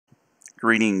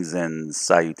Greetings and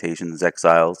salutations,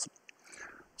 Exiles.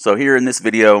 So here in this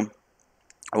video,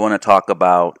 I want to talk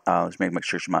about, let's make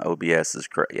sure my OBS is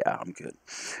correct. Yeah, I'm good.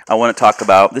 I want to talk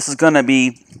about, this is going to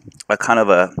be a kind of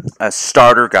a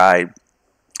starter guide,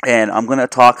 and I'm going to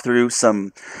talk through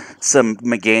some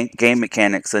game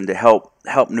mechanics and to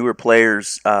help newer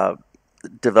players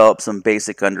develop some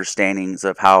basic understandings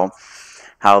of how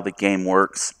the game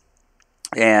works.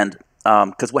 And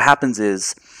because what happens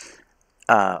is,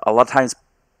 a lot of times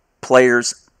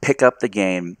players pick up the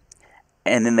game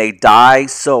and then they die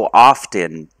so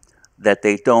often that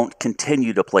they don't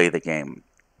continue to play the game.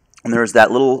 And there's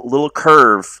that little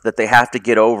curve that they have to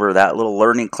get over, that little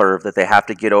learning curve that they have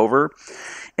to get over.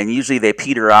 And usually they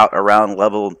peter out around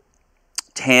level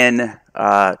 10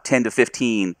 to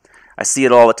 15. I see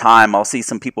it all the time. I'll see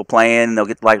some people playing, they'll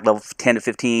get like level 10 to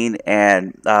 15,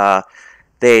 and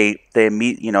they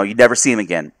meet, you never see them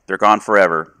again. They're gone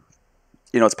forever.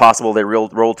 It's possible they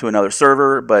roll to another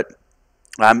server, but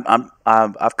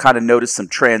I've kind of noticed some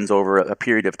trends over a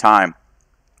period of time.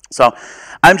 So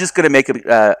I'm just going to make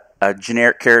a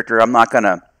generic character. I'm not going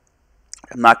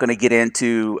to get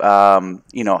into how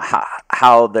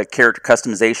the character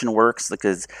customization works,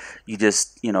 because you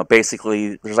just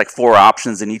basically there's like 4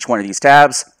 options in each one of these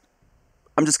tabs.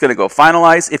 I'm just going to go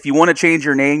finalize. If you want to change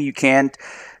your name, you can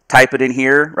type it in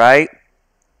here, right?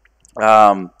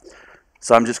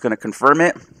 So I'm just going to confirm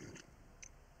it.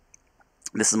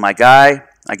 This is my guy.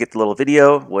 I get the little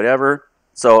video, whatever.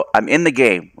 So I'm in the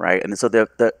game, right? And so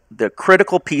the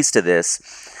critical piece to this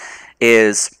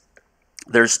is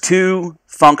there's 2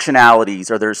 functionalities,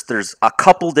 or there's a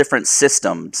couple different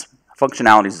systems.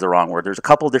 Functionality is the wrong word. There's a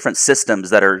couple different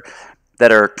systems that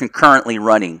are concurrently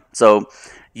running. So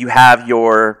you have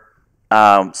your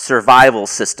survival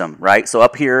system, right? So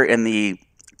up here in the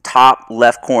top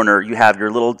left corner, you have your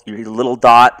little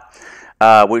dot,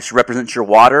 which represents your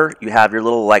water. You have your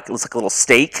little, looks like a little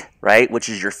steak, right, which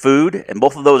is your food, and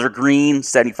both of those are green,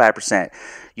 75%.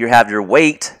 You have your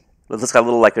weight, it looks like a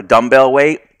little like a dumbbell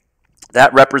weight.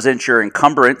 That represents your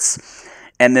encumbrance.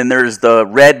 And then there's the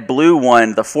red-blue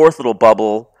one, the 4th little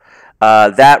bubble,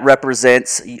 that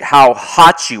represents how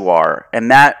hot you are. And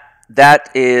that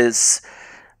is,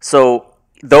 so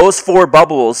those 4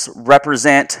 bubbles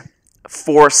represent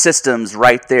 4 systems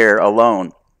right there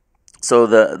alone. So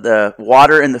the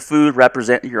water and the food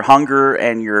represent your hunger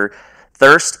and your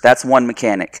thirst. That's one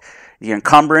mechanic. The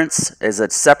encumbrance is a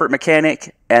separate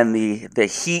mechanic, and the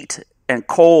heat and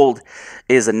cold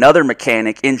is another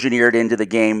mechanic engineered into the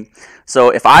game. So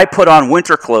if I put on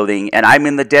winter clothing and I'm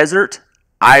in the desert,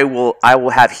 I will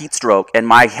have heat stroke and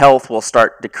my health will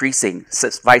start decreasing.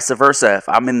 Vice versa, if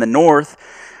I'm in the north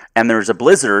and there's a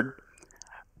blizzard,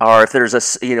 or if there's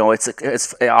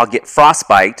I'll get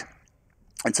frostbite,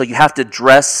 and so you have to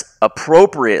dress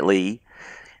appropriately.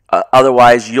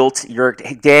 Otherwise, your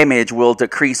damage will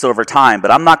decrease over time.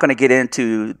 But I'm not going to get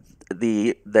into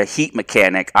the heat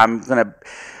mechanic. I'm going to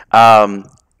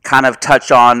kind of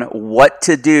touch on what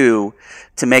to do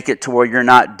to make it to where you're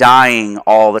not dying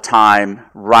all the time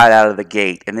right out of the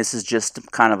gate. And this is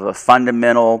just kind of a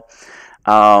fundamental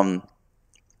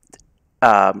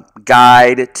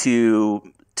guide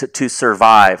to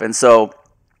survive. And so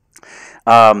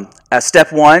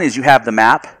step 1 is you have the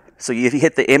map. So if you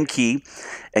hit the M key,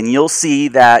 and you'll see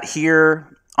that here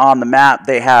on the map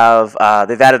they've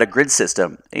added a grid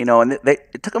system. And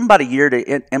it took them about a year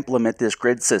to implement this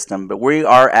grid system, but we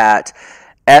are at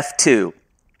F2.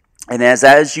 And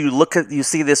as you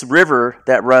see this river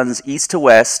that runs east to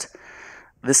west.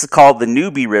 This is called the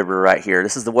Newbie River right here.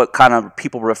 This is what kind of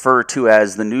people refer to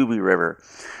as the Newbie River.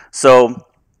 So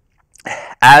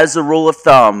as a rule of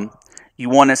thumb, you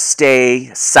want to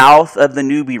stay south of the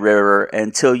Newbie River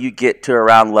until you get to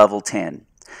around level 10.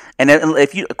 And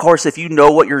if you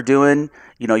know what you're doing,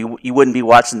 you wouldn't be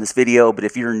watching this video. But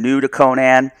if you're new to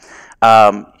Conan,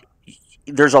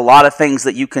 there's a lot of things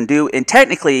that you can do. And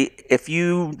technically, if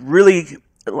you really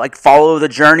follow the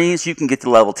journeys, you can get to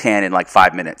level 10 in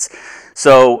 5 minutes.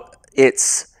 So and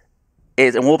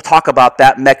we'll talk about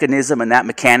that mechanism and that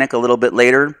mechanic a little bit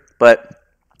later. But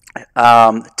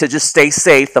to just stay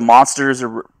safe, the monsters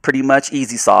are pretty much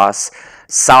easy sauce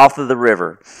south of the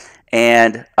river.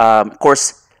 And of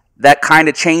course, that kind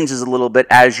of changes a little bit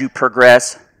as you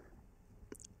progress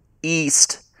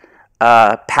east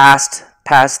past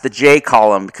the J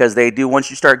column, because once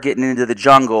you start getting into the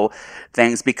jungle,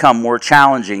 things become more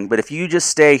challenging. But if you just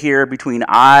stay here between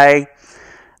I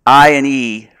and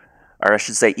E, or I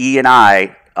should say E and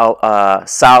I,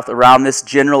 south around this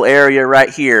general area right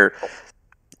here,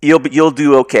 you'll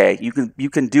do okay. You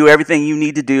can do everything you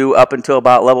need to do up until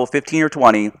about level 15 or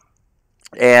 20,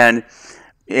 and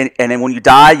and then when you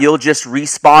die, you'll just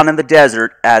respawn in the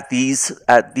desert at these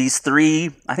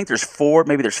three. I think there's 4,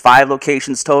 maybe there's 5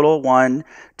 locations total. 1,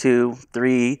 2,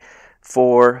 3,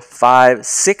 4, 5,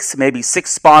 6, maybe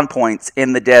 6 spawn points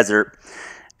in the desert,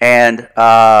 and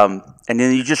then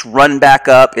you just run back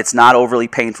up. It's not overly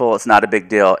painful. It's not a big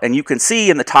deal. And you can see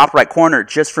in the top right corner,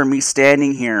 just from me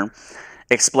standing here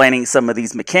explaining some of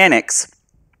these mechanics,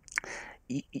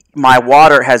 my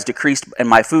water has decreased and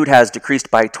my food has decreased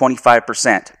by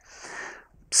 25%.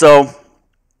 So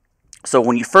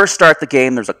when you first start the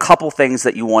game, there's a couple things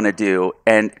that you want to do,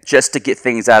 and just to get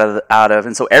things out of.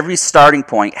 And so every starting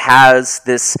point has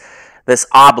this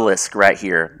obelisk right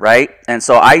here, right? And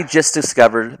so I just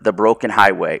discovered the broken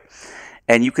highway,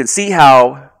 and you can see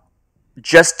how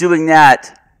just doing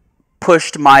that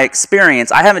pushed my experience.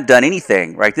 I haven't done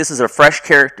anything, right? This is a fresh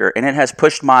character, and it has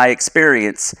pushed my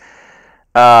experience.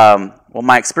 Well,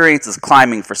 my experience is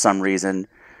climbing for some reason,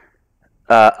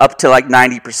 up to like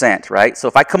 90%, right? So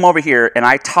if I come over here and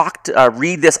I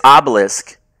read this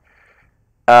obelisk,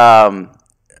 yeah,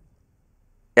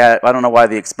 I don't know why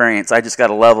the experience. I just got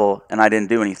a level and I didn't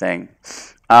do anything.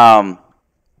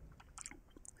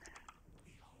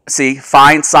 See,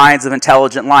 find signs of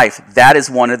intelligent life. That is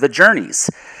one of the journeys.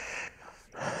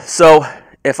 So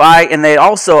and they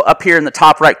also, up here in the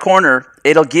top right corner,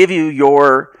 it'll give you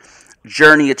your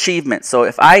journey achievement. So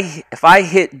if I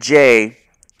hit J,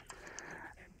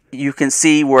 you can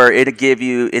see where it'll give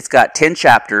you, it's got 10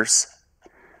 chapters.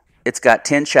 It's got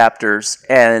 10 chapters,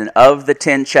 and of the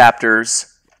 10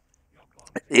 chapters,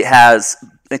 it has,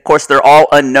 of course, they're all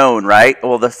unknown, right?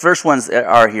 Well, the first ones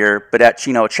are here, but at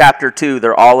chapter 2,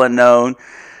 they're all unknown.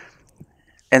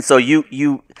 And so you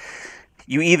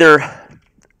either,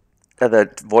 the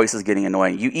voice is getting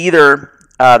annoying. You either,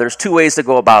 there's 2 ways to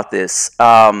go about this.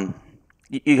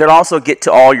 You can also get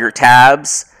to all your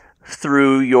tabs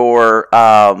through your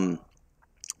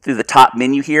through the top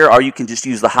menu here, or you can just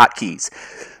use the hotkeys.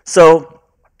 So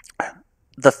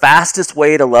the fastest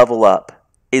way to level up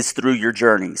is through your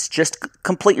journeys. Just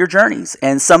complete your journeys,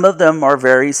 and some of them are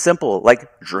very simple,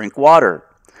 like drink water,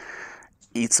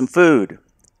 eat some food.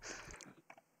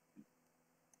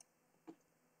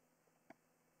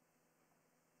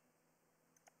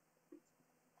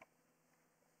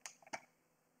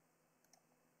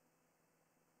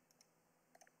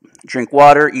 Drink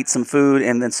water, eat some food,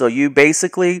 and then so you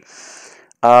basically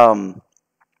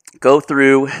go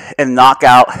through and knock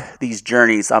out these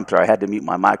journeys. I'm sorry, I had to mute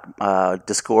my mic,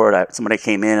 Discord. Somebody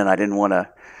came in and I didn't want to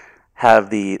have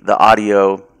the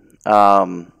audio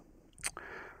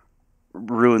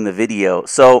ruin the video.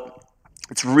 So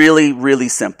it's really, really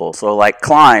simple. So like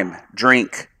climb,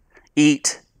 drink,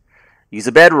 eat, use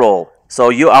a bedroll.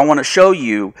 So I want to show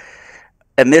you.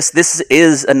 And this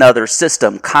is another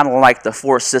system, kind of like the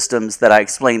 4 systems that I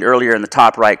explained earlier in the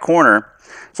top right corner.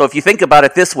 So if you think about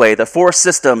it this way, the 4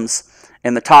 systems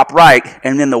in the top right,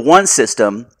 and then the 1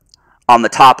 system on the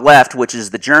top left, which is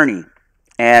the journey.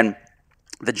 And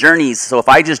the journeys, so if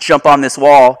I just jump on this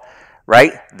wall,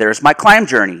 right, there's my climb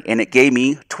journey, and it gave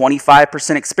me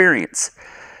 25% experience.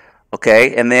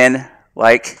 Okay, and then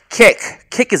like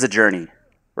kick is a journey,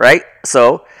 right?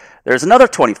 So there's another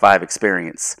 25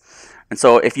 experience. And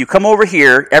so if you come over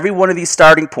here, every one of these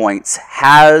starting points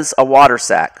has a water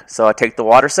sack. So I take the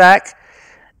water sack,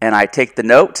 and I take the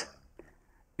note,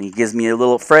 and he gives me a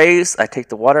little phrase. I take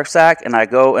the water sack, and I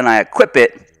go and I equip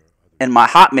it in my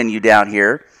hot menu down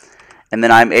here, and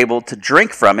then I'm able to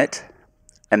drink from it,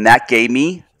 and that gave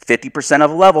me 50%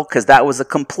 of a level because that was a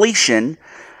completion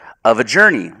of a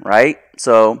journey, right?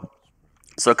 So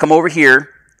I come over here,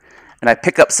 and I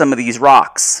pick up some of these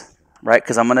rocks, right,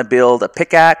 because I'm going to build a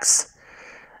pickaxe.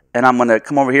 And I'm going to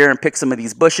come over here and pick some of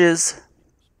these bushes.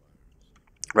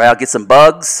 Right, I'll get some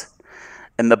bugs.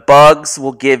 And the bugs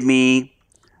will give me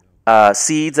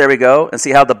seeds. There we go. And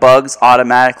see how the bugs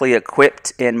automatically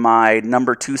equipped in my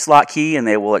number 2 slot key, and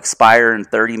they will expire in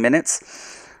 30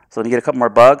 minutes. So let me get a couple more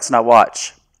bugs. Now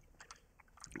watch.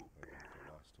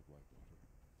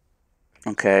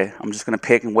 Okay, I'm just going to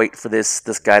pick and wait for this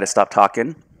guy to stop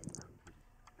talking.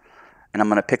 And I'm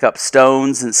going to pick up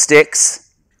stones and sticks.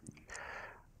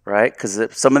 Right, because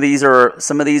some of these are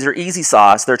easy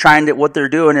sauce. What they're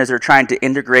doing is they're trying to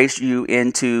integrate you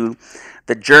into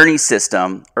the journey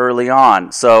system early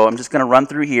on. So I'm just going to run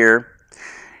through here.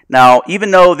 Now, even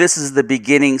though this is the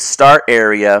beginning start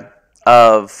area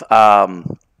of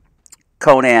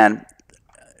Conan,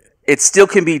 it still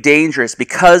can be dangerous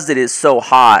because it is so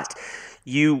hot.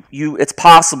 It's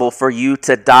possible for you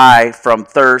to die from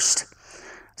thirst.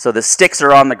 So the sticks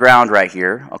are on the ground right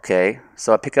here. Okay,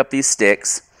 so I pick up these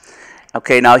sticks.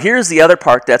 Okay, now here's the other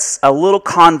part that's a little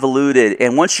convoluted,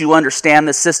 and once you understand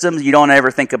the systems, you don't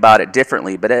ever think about it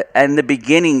differently. But in the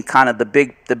beginning, kind of the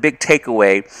big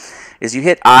takeaway is you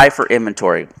hit I for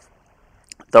inventory.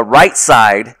 The right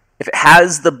side, if it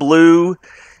has the blue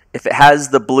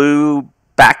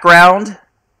background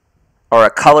or a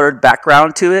colored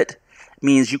background to it,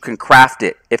 means you can craft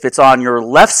it. If it's on your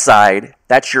left side,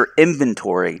 that's your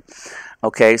inventory.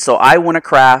 Okay, so I want to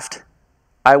craft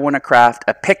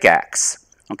a pickaxe.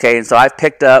 Okay, and so I've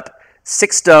picked up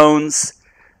 6 stones,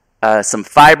 some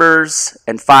fibers,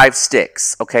 and 5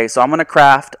 sticks. Okay, so I'm going to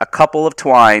craft a couple of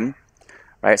twine.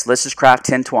 Right, so let's just craft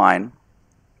 10 twine.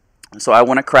 So I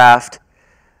want to craft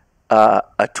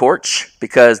a torch,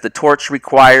 because the torch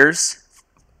requires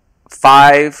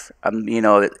 5, you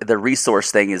know, the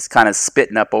resource thing is kind of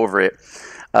spitting up over it.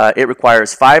 It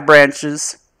requires 5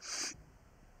 branches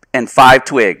and 5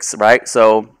 twigs, right?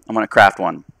 So I'm going to craft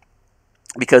one,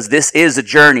 because this is a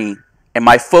journey, and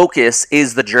my focus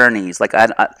is the journeys. Like I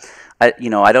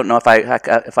don't know if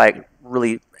I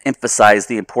really emphasize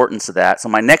the importance of that. So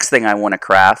my next thing I want to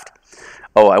craft,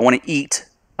 I want to eat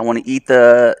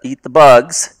the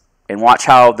bugs, and watch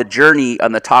how the journey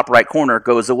on the top right corner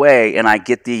goes away, and I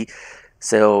get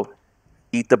so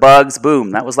eat the bugs,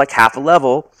 boom, that was like half a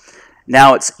level.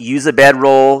 Now it's use a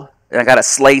bedroll, and I got to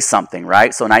slay something,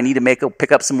 right? So I need to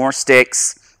pick up some more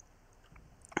sticks.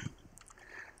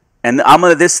 And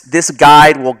this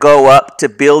guide will go up to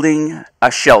building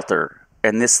a shelter.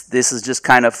 And this is just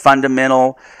kind of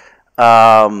fundamental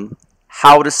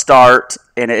how to start,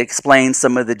 and it explains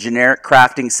some of the generic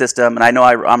crafting system. And I know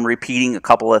I'm repeating a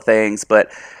couple of things,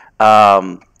 but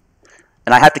and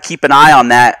I have to keep an eye on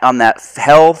that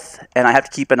health, and I have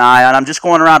to keep an eye on. I'm just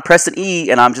going around pressing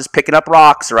E, and I'm just picking up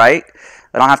rocks, right?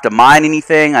 I don't have to mine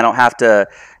anything. I don't have to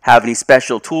have any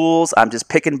special tools. I'm just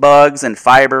picking bugs and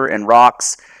fiber and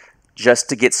rocks just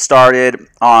to get started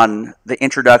on the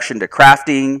introduction to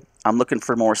crafting. I'm looking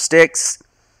for more sticks.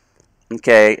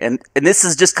 Okay, and this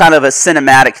is just kind of a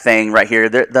cinematic thing right here.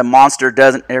 The monster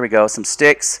doesn't, there we go, some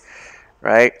sticks,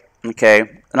 right? Okay,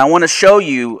 and I want to show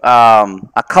you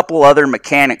a couple other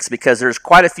mechanics, because there's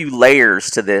quite a few layers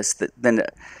to this than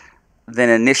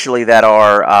initially that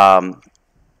are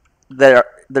they're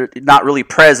not really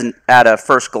present at a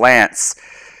first glance.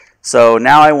 So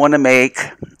now I want to make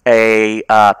a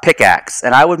pickaxe,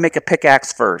 and I would make a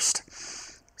pickaxe first.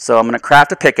 So I'm going to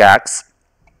craft a pickaxe.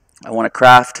 I want to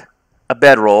craft a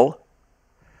bedroll.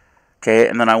 Okay,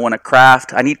 and then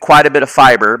I need quite a bit of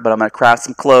fiber, but I'm going to craft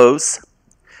some clothes.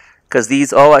 Because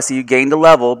these, I see you gained a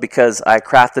level because I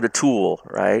crafted a tool,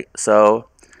 right? So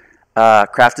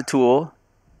craft a tool.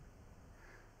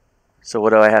 So what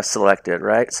do I have selected,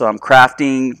 right? So I'm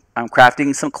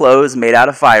crafting some clothes made out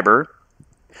of fiber.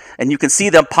 And you can see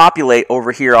them populate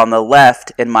over here on the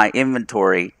left in my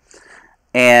inventory.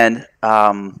 And,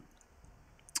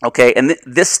 okay, and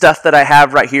this stuff that I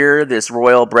have right here, this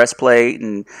royal breastplate,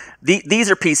 and these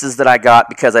are pieces that I got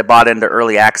because I bought into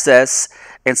early access.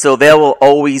 And so they will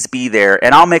always be there.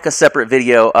 And I'll make a separate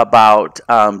video about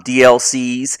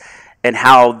DLCs and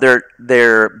how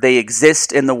they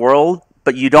exist in the world,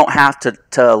 but you don't have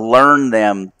to learn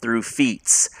them through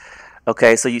feats.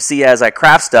 Okay, so you see as I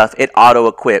craft stuff, it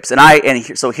auto-equips.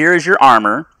 So here is your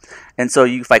armor. And so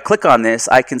if I click on this,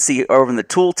 I can see over in the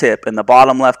tooltip in the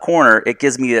bottom left corner, it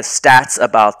gives me the stats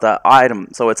about the item.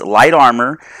 So it's light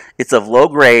armor, it's of low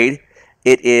grade,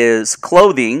 it is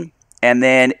clothing, and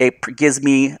then it gives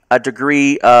me a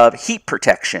degree of heat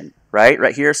protection,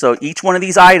 right here. So each one of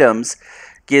these items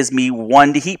gives me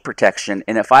 1 to heat protection.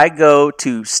 And if I go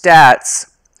to stats,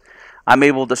 I'm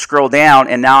able to scroll down,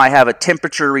 and now I have a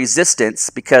temperature resistance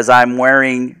because I'm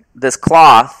wearing this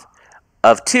cloth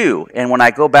of 2. And when I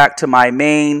go back to my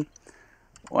main,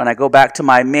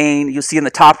 you'll see in the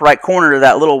top right corner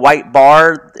that little white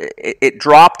bar, it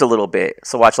dropped a little bit.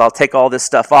 So watch, I'll take all this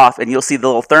stuff off, and you'll see the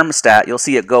little thermostat. You'll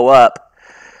see it go up.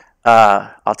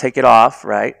 I'll take it off,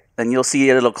 right? And you'll see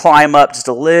it'll climb up just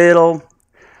a little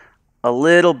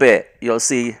bit. You'll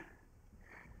see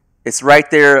it's right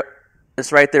there.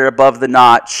 It's right there above the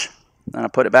notch. And I'll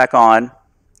put it back on.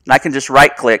 And I can just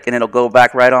right click and it'll go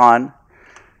back right on.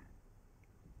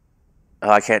 Oh,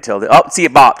 I can't tell. See,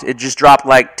 it bopped. It just dropped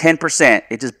like 10%.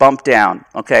 It just bumped down.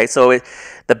 Okay, so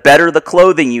the better the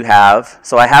clothing you have.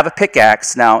 So I have a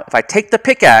pickaxe. Now, if I take the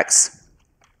pickaxe,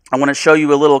 I want to show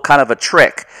you a little kind of a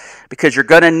trick, because you're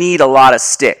going to need a lot of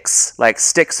sticks. Like,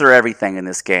 sticks are everything in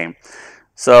this game.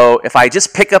 So if I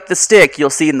just pick up the stick,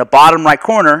 you'll see in the bottom right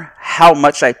corner how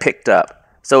much I picked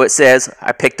up. So it says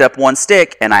I picked up 1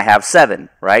 stick and I have 7,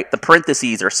 right? The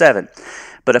parentheses are 7.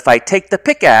 But if I take the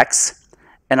pickaxe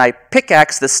and I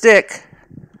pickaxe the stick,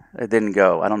 It didn't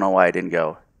go. I don't know why it didn't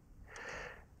go.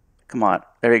 Come on.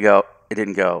 There you go. It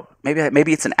didn't go.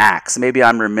 Maybe it's an axe. Maybe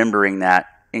I'm remembering that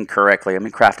incorrectly. Let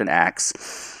me craft an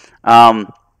axe.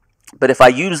 But if I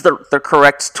use the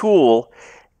correct tool,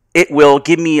 it will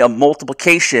give me a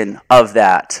multiplication of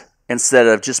that instead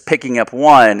of just picking up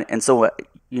one. And so,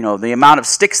 you know, the amount of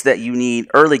sticks that you need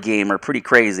early game are pretty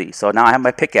crazy. So now I have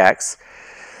my pickaxe,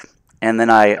 and then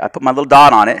I put my little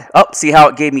dot on it. Oh, see how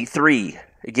it gave me 3?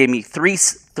 It gave me three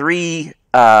sticks.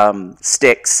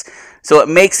 So it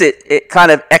makes it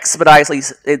kind of expeditiously,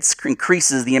 it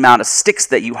increases the amount of sticks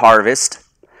that you harvest,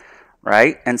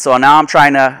 right? And so now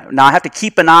I have to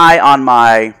keep an eye on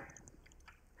my,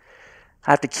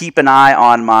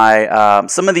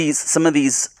 some of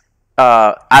these,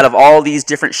 out of all these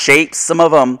different shapes, some of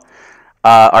them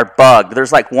are bugged.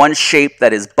 There's like one shape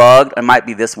that is bugged. It might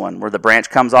be this one where the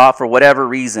branch comes off for whatever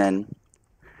reason.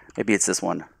 Maybe it's this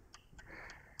one.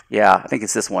 Yeah, I think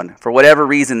it's this one. For whatever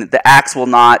reason, the axe will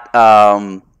not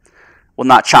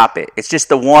chop it. It's just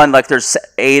the one, like there's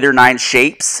 8 or 9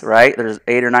 shapes, right? There's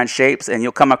 8 or 9 shapes, and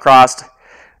you'll come across,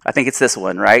 I think it's this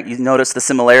one, right? You notice the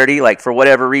similarity? Like for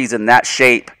whatever reason, that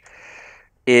shape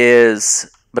is,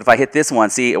 but if I hit this one,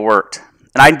 see, it worked.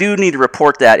 And I do need to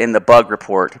report that in the bug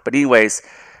report. But anyways,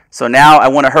 so now I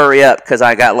want to hurry up because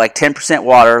I got like 10%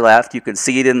 water left. You can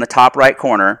see it in the top right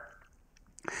corner.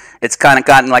 It's kind of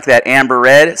gotten like that amber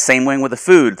red. Same way with the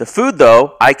food. The food,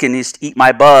 though, I can just eat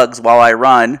my bugs while I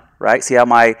run, right? See how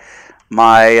my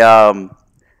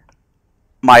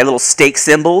little steak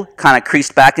symbol kind of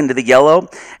creased back into the yellow?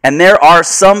 And there are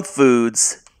some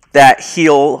foods that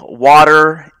heal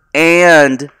water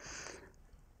and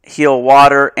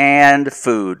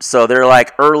food. So they're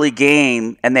like early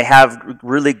game, and they have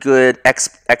really good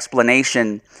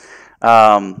explanation.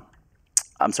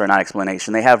 I'm sorry, not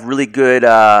explanation. They have really good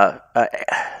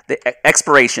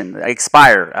expiration. They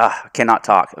expire. I cannot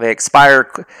talk. They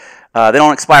expire. They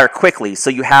don't expire quickly, so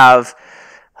you have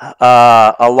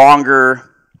a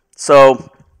longer.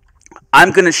 So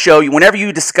I'm going to show you. Whenever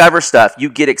you discover stuff, you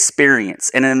get experience,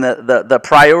 and then the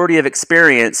priority of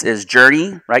experience is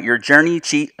journey, right? Your journey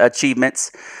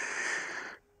achievements.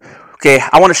 Okay,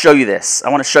 I want to show you this. I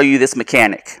want to show you this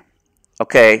mechanic.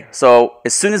 Okay, so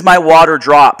as soon as my water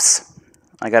drops.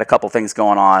 I got a couple things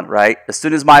going on, right? As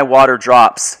soon as my water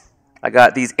drops, I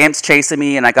got these imps chasing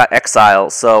me, and I got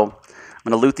exiles. So I'm going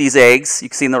to loot these eggs. You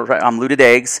can see I'm looted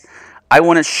eggs. I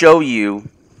want to show you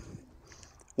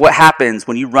what happens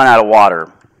when you run out of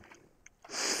water.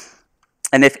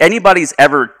 And if anybody's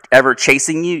ever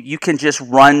chasing you, you can just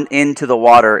run into the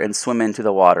water and swim into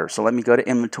the water. So let me go to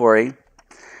inventory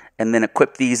and then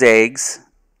equip these eggs.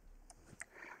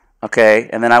 Okay,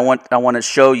 and then I want to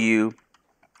show you.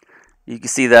 You can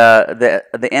see the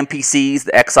NPCs,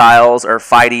 the exiles, are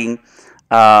fighting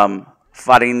the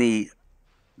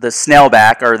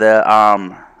snailback, or the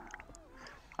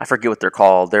I forget what they're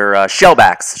called. They're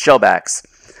shellbacks.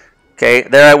 Okay,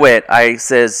 there I went. I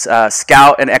says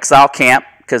scout and exile camp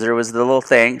because there was the little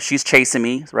thing. She's chasing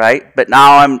me, right? But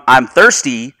now I'm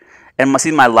thirsty, and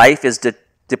my life is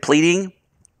depleting.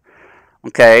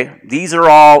 Okay, these are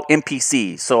all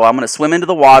NPCs, so I'm going to swim into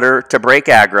the water to break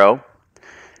aggro.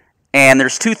 And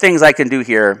there's 2 things I can do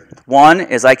here. One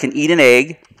is I can eat an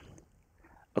egg,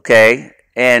 okay?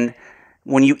 And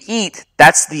when you eat,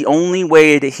 that's the only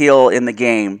way to heal in the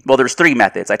game. Well, there's 3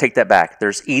 methods. I take that back.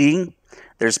 There's eating,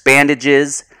 there's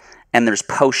bandages, and there's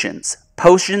potions.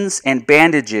 Potions and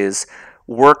bandages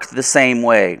work the same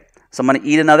way. So I'm going to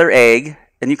eat another egg,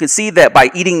 and you can see that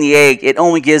by eating the egg, it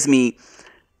only gives me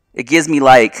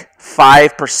like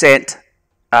 5%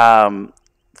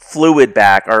 fluid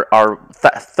back, or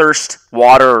thirst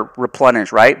water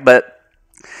replenish, right? But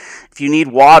if you need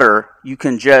water, you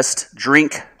can just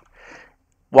drink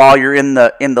while you're in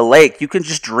the lake. You can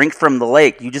just drink from the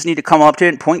lake. You just need to come up to it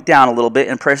and point down a little bit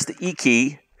and press the E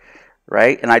key,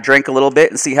 right? And I drank a little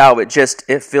bit and see how it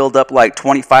filled up like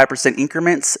 25%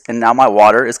 increments, and now my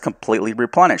water is completely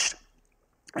replenished.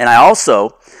 And I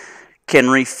also can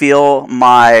refill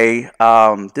my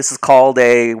this is called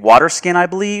a water skin, I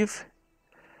believe.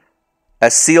 A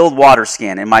sealed water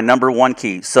skin in my number 1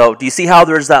 key. So do you see how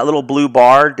there's that little blue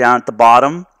bar down at the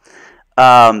bottom?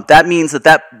 That means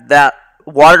that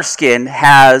water skin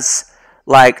has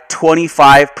like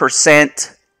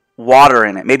 25% water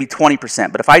in it, maybe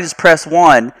 20%. But if I just press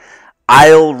 1,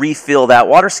 I'll refill that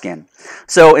water skin.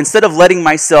 So instead of letting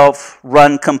myself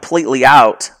run completely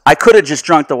out, I could have just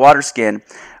drunk the water skin,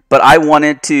 but I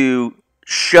wanted to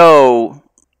show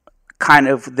kind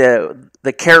of the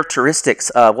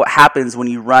characteristics of what happens when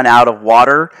you run out of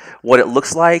water, what it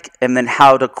looks like, and then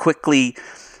how to quickly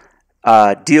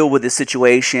deal with the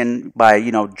situation by,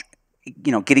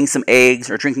 getting some eggs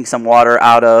or drinking some water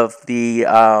out of the,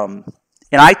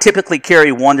 and I typically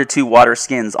carry 1 to 2 water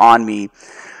skins on me,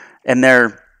 and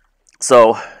they're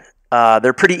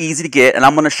pretty easy to get, and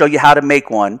I'm going to show you how to make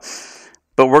one,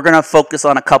 but we're going to focus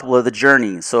on a couple of the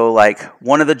journeys. So like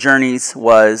one of the journeys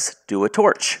was do a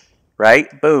torch,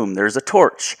 right? Boom, there's a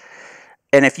torch.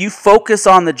 And if you focus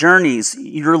on the journeys,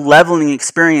 your leveling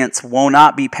experience will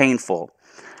not be painful.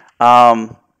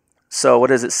 So what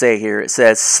does it say here? It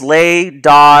says slay,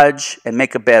 dodge, and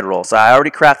make a bedroll. So I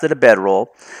already crafted a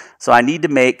bedroll. So I need to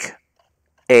make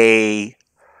a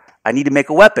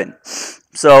weapon.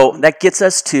 So that gets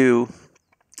us to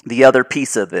the other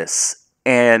piece of this.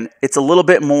 And it's a little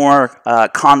bit more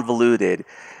convoluted.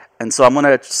 And so I'm going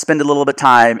to spend a little bit of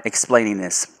time explaining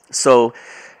this. So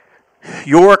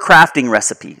your crafting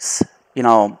recipes,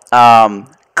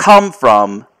 come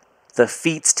from the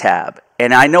feats tab.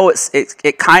 And I know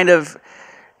it kind of,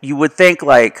 you would think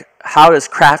like, how is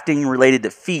crafting related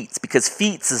to feats? Because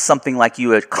feats is something like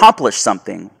you accomplish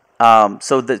something.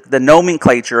 So the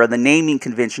nomenclature or the naming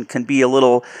convention can be a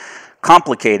little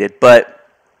complicated, but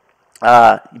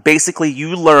basically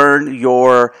you learn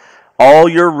all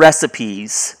your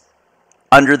recipes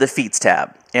under the feats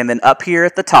tab. And then up here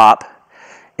at the top,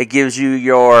 it gives you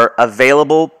your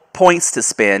available points to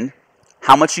spend,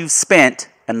 how much you've spent,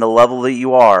 and the level that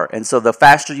you are. And so the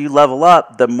faster you level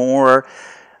up, the more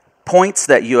points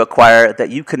that you acquire that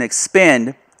you can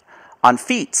expend on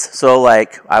feats. So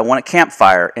like, I want a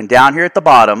campfire, and down here at the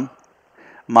bottom,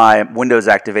 my Windows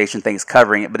activation thing is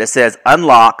covering it, but it says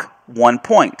unlock 1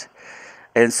 point.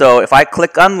 And so if I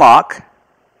click unlock,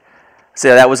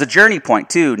 so that was a journey point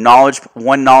too.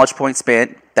 1 knowledge point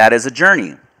spent, that is a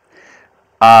journey.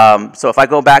 So if I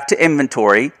go back to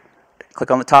inventory,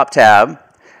 click on the top tab,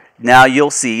 now you'll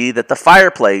see that the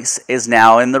fireplace is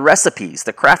now in the recipes,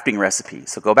 the crafting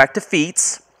recipes. So go back to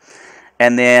feats,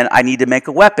 and then I need to make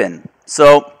a weapon.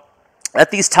 So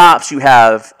at these tops you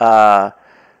have the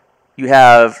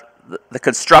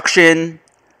construction,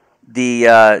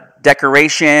 the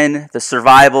decoration, the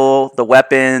survival, the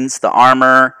weapons, the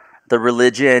armor, the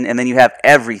religion, and then you have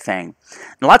everything.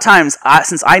 And a lot of times,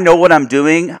 since I know what I'm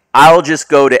doing, I'll just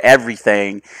go to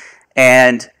everything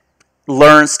and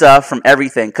learn stuff from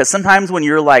everything. Because sometimes when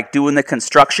you're like doing the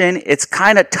construction, it's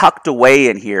kind of tucked away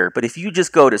in here. But if you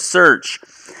just go to search,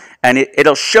 and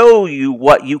it'll show you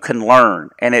what you can learn,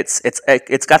 and it's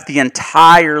got the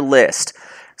entire list.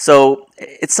 So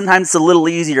it's sometimes a little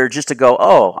easier just to go,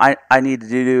 oh, I need to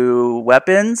do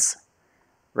weapons,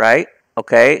 right?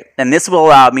 Okay, and this will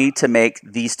allow me to make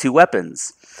these 2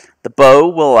 weapons. The bow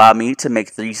will allow me to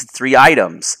make these 3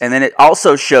 items. And then it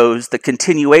also shows the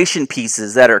continuation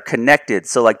pieces that are connected.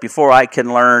 So like before I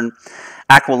can learn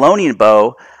Aquilonian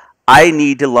bow, I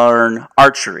need to learn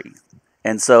archery.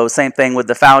 And so same thing with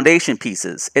the foundation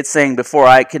pieces. It's saying before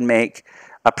I can make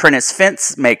apprentice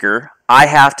fence maker, I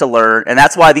have to learn, and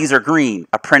that's why these are green,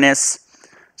 apprentice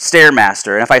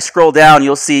stairmaster. And if I scroll down,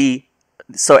 you'll see,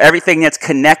 so everything that's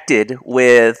connected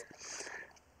with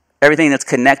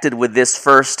this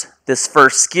first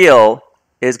skill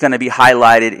is going to be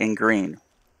highlighted in green.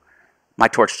 My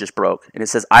torch just broke, and it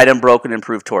says item broken,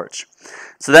 improved torch.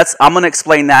 So I'm going to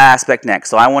explain that aspect next.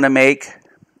 So I want to make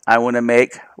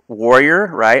warrior,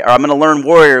 right? Or I'm going to learn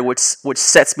warrior, which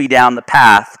sets me down the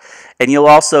path. And you'll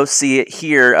also see it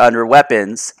here under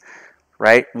weapons,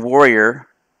 right? Warrior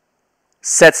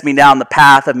sets me down the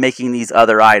path of making these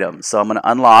other items. So I'm going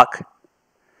to unlock,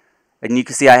 and you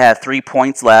can see I have 3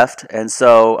 points left. And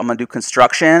so I'm going to do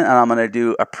construction, and I'm going to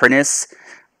do apprentice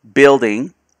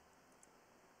building.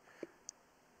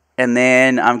 And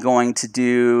then I'm going to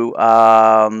do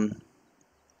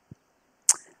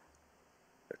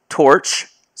torch.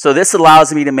 So this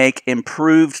allows me to make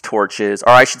improved torches, or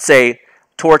I should say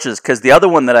torches, because the other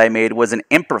one that I made was an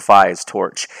improvised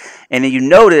torch. And you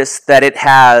notice that it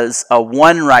has a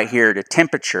 1 right here to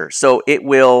temperature. So it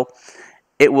will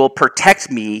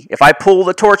protect me. If I pull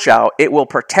the torch out, it will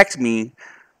protect me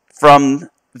from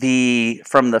the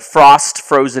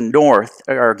frozen north,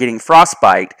 or getting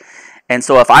frostbite. And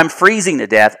so if I'm freezing to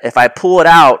death, if I pull it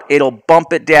out, it'll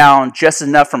bump it down just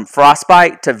enough from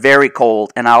frostbite to very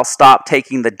cold, and I'll stop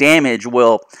taking the damage.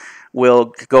 Will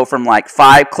go from like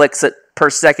 5 clicks per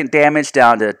second damage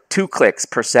down to 2 clicks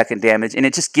per second damage, and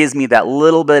it just gives me that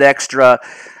little bit extra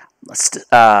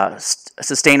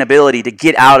sustainability to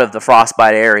get out of the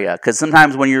frostbite area. Because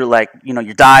sometimes when you're like,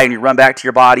 you die and you run back to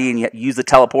your body and you use the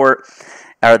teleport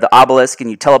or the obelisk and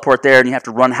you teleport there and you have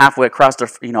to run halfway across the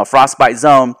frostbite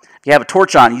zone. If you have a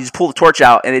torch on, you just pull the torch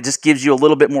out and it just gives you a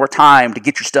little bit more time to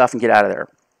get your stuff and get out of there.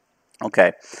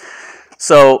 Okay,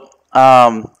 so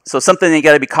So something you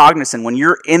got to be cognizant when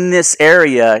you're in this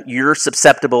area, you're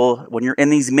susceptible. When you're in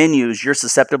these menus, you're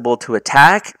susceptible to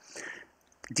attack,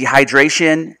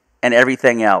 dehydration, and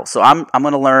everything else. So I'm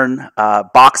going to learn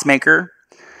box maker,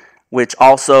 which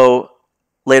also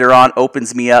later on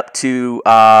opens me up to,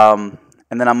 and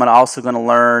then I'm also going to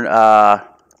learn. I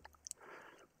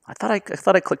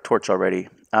thought I clicked torch already.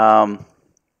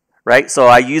 Right. So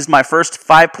I used my first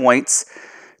 5 points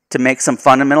to make some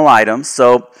fundamental items.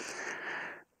 So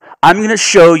I'm going to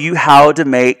show you how to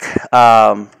make.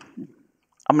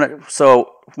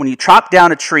 So when you chop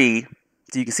down a tree,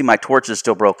 so you can see my torch is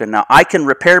still broken. Now I can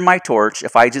repair my torch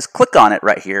if I just click on it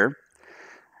right here.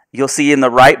 You'll see in the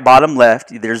right bottom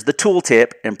left, there's the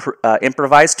tooltip,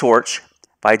 improvise torch.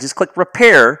 If I just click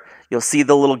repair, you'll see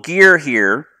the little gear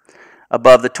here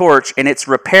above the torch, and it's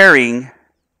repairing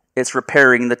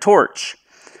the torch.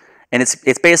 And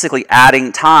it's basically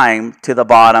adding time to the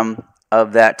bottom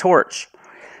of that torch.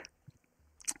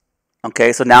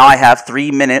 Okay, so now I have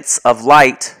 3 minutes of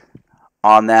light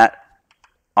on that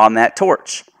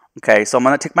torch. Okay, so I'm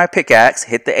going to take my pickaxe,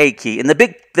 hit the A key, and the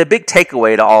big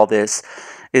takeaway to all this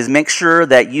is make sure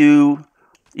that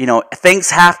things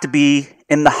have to be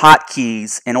in the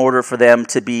hotkeys in order for them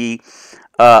to be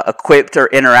equipped or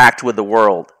interact with the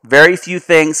world. Very few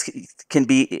things can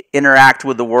interact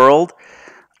with the world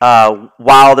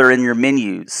while they're in your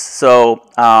menus. So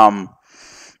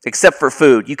except for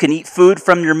food. You can eat food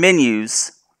from your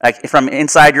menus, like from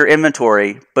inside your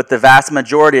inventory, but the vast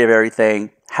majority of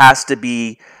everything has to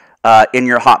be in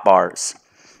your hotbars.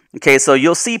 Okay, so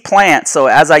you'll see plants. So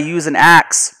as I use an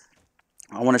axe,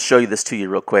 I want to show you this to you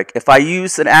real quick. If I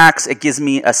use an axe, it gives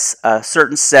me a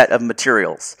certain set of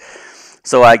materials.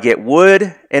 So I get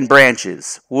wood and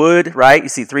branches. Wood, right? You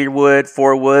see 3 wood,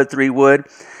 4 wood, 3 wood.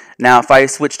 Now if I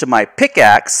switch to my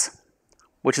pickaxe,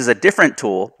 which is a different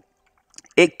tool,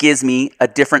 it gives me a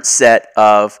different set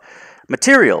of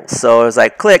materials. So as I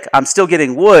click, I'm still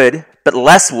getting wood, but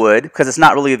less wood because it's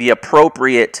not really the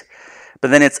appropriate.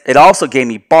 But then it also gave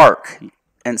me bark.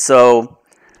 And so,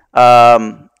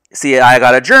 see, I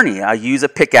got a journey. I use a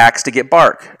pickaxe to get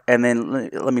bark. And then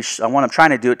I'm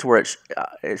trying to do it to where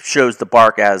it shows the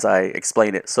bark as I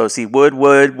explain it. So see, wood,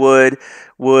 bark,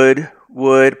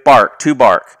 2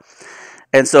 bark.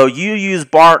 And so you use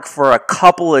bark for a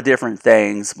couple of different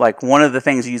things. Like one of the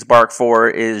things you use bark for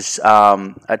is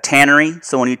a tannery.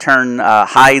 So when you turn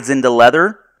hides into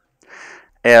leather,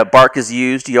 bark is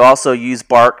used. You also use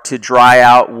bark to dry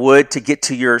out wood to get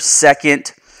to your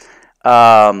second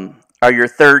or your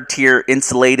 3rd tier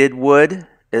insulated wood.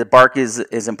 Bark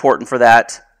is important for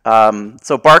that.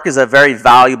 So bark is a very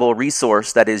valuable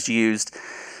resource that is used.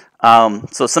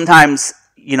 So sometimes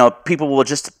people will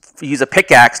just use a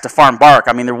pickaxe to farm bark.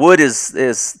 I mean, their wood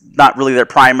is not really their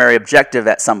primary objective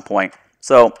at some point.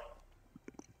 So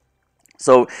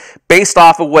based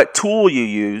off of what tool you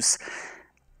use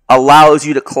allows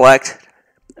you to collect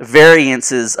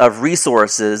variances of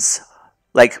resources.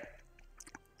 Like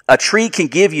a tree can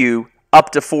give you up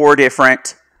to 4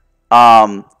 different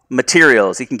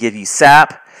materials. It can give you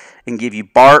sap, it can give you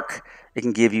bark, it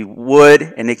can give you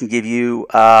wood, and it can give you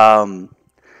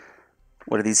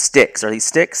what are these sticks? Are these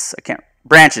sticks?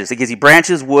 Branches. It gives you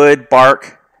branches, wood,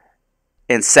 bark,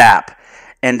 and sap.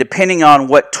 And depending on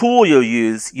what tool you'll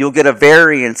use, you'll get a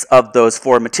variance of those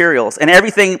 4 materials. And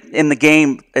everything in the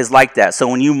game is like that. So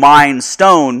when you mine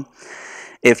stone,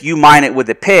 if you mine it with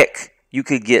a pick, you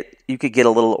could get a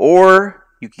little ore,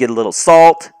 you could get a little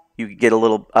salt, you could get a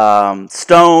little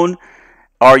stone,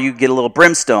 or you get a little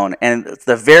brimstone. And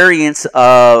the variance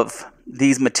of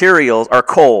these materials are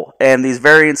coal, and these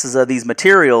variances of these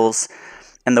materials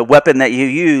and the weapon that you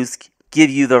use give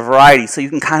you the variety, so you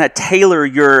can kind of tailor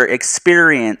your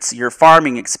experience, your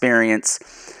farming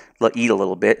experience. Eat a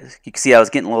little bit. You can see I was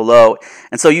getting a little low,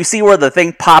 and so you see where the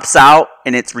thing pops out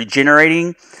and it's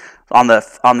regenerating on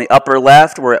the upper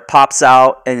left, where it pops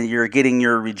out and you're getting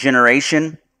your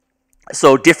regeneration.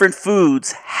 So different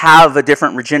foods have a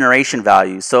different regeneration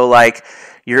value. So like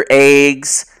your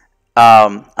eggs.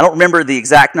 I don't remember the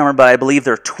exact number, but I believe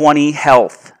they're 20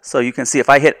 health. So you can see if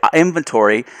I hit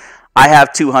inventory, I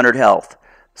have 200 health.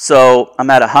 So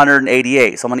I'm at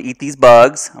 188. So I'm going to eat these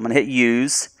bugs. I'm going to hit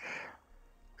use.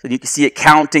 So you can see it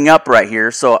counting up right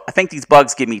here. So I think these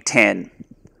bugs give me 10.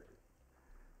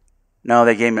 No,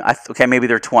 they gave me, okay, maybe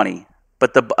they're 20.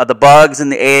 But the bugs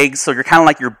and the eggs, so you're kind of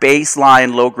like your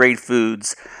baseline low-grade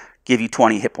foods give you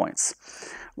 20 hit points.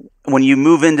 When you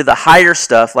move into the higher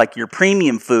stuff, like your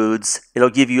premium foods, it'll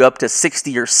give you up to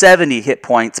 60 or 70 hit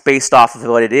points based off of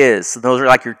what it is. So those are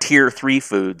like your tier 3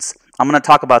 foods. I'm going to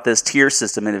talk about this tier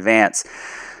system in advance,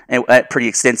 and pretty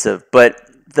extensive. But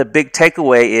the big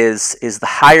takeaway is the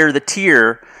higher the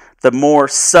tier, the more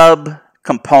sub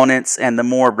components and the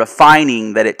more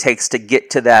refining that it takes to get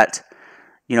to that.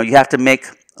 You know, you have to make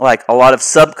like a lot of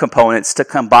sub components to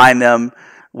combine them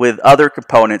with other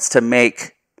components to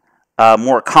make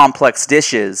more complex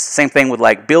dishes. Same thing with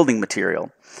like building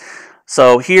material.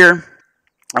 So here,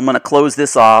 I'm going to close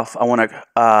this off. We're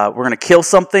going to kill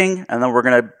something, and then we're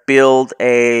going to build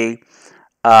a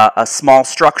small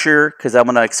structure because I'm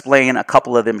going to explain a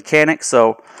couple of the mechanics.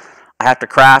 So I have to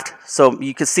craft. So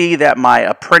you can see that my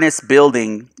apprentice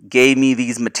building gave me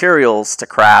these materials to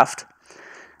craft,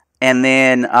 and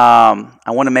then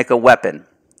I want to make a weapon.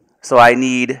 So I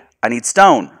need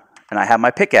stone, and I have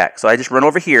my pickaxe. So I just run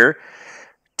over here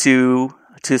to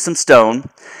some stone,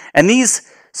 and these.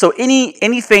 So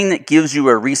anything that gives you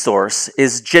a resource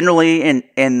is generally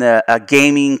in the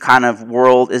gaming kind of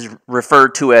world is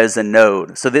referred to as a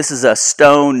node. So this is a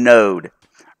stone node,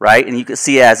 right? And you can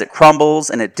see as it crumbles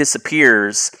and it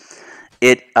disappears,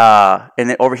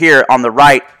 over here on the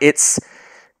right, it's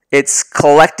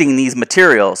collecting these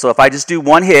materials. So if I just do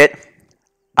one hit,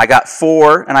 I got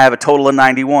 4 and I have a total of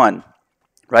 91.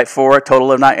 Right? 4, a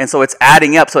total of 9, and so it's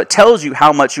adding up. So it tells you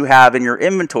how much you have in your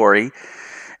inventory.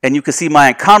 And you can see my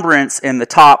encumbrance in the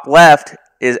top left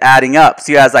is adding up.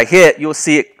 So as I hit, you'll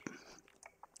see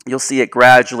it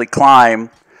gradually climb.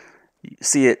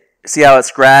 See how it's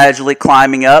gradually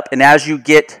climbing up. And as you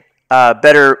get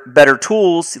better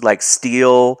tools like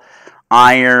steel,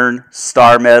 iron,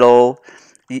 star metal,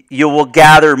 you will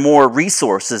gather more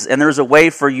resources. And there's a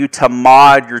way for you to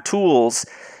mod your tools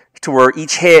to where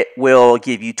each hit will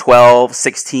give you 12,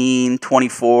 16,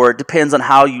 24. It depends on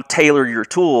how you tailor your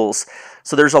tools.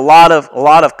 So there's a lot of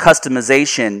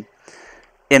customization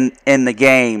in the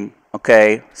game.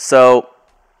 Okay, so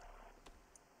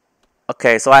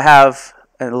I have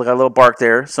a little bark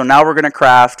there. So now we're gonna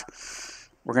craft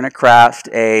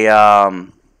a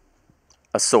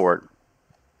sword.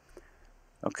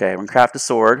 Okay, we're gonna craft a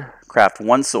sword. Craft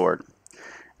one sword,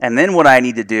 and then what I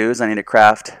need to do is I need to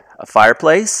craft a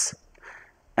fireplace,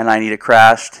 and I need to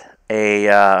craft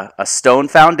a stone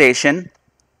foundation.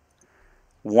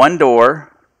 1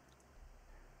 door,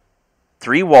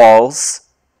 3 walls.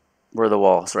 Where are the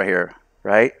walls? Right here,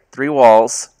 right? 3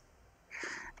 walls.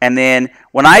 And then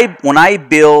when I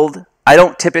build, I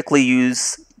don't typically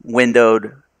use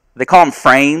windowed. They call them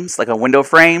frames, like a window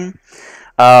frame.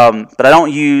 But I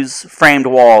don't use framed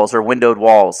walls or windowed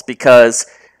walls because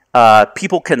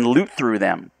people can loot through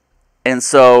them. And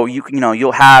so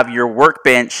you'll have your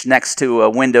workbench next to a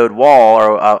windowed wall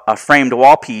or a framed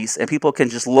wall piece, and people can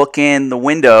just look in the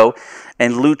window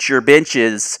and loot your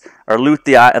benches or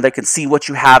and they can see what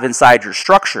you have inside your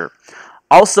structure.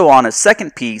 Also, on a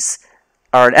second piece,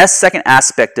 or a second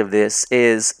aspect of this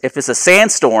is if it's a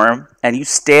sandstorm and you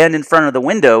stand in front of the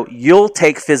window, you'll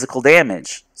take physical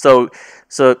damage. So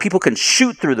people can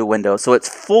shoot through the window. So it's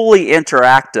fully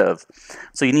interactive.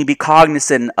 So you need to be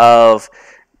cognizant of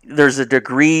there's a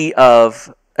degree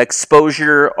of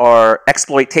exposure or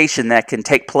exploitation that can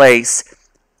take place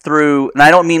through, and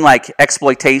I don't mean like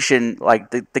exploitation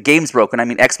like the game's broken. I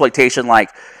mean exploitation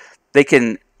like they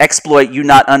can exploit you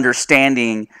not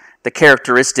understanding the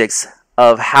characteristics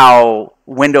of how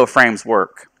window frames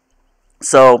work.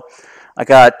 So I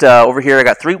got over here I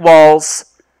got 3 walls,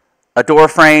 a door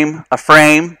frame, a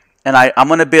frame, and I'm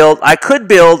going to build, I could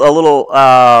build a little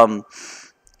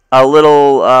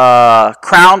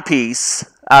crown piece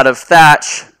out of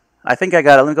thatch. I think I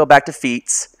got it. Let me go back to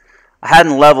feats. I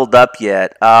hadn't leveled up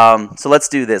yet. So let's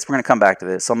do this. We're going to come back to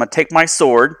this. So I'm going to take my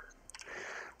sword,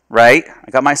 right?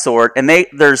 I got my sword. And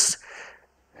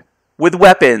with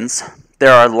weapons,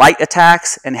 there are light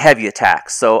attacks and heavy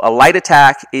attacks. So a light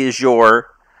attack is your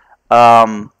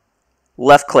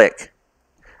left click,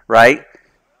 right?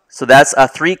 So that's a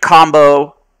 3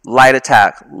 combo light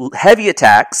attack. Heavy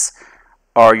attacks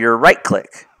are your right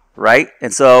click, right?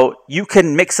 And so you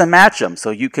can mix and match them.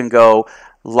 So you can go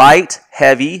light,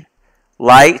 heavy,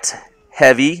 right?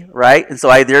 And so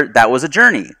that was a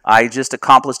journey. I just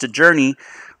accomplished a journey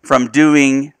from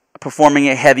performing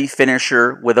a heavy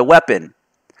finisher with a weapon.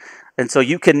 And so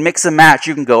you can mix and match.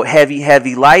 You can go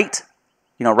heavy, light,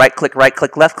 right click,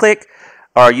 left click,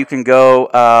 or you can go,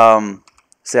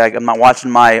 say I'm not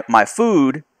watching my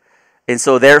food, and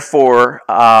so therefore,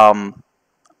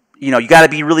 you got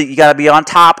to be on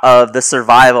top of the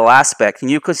survival aspect.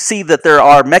 And you can see that there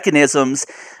are mechanisms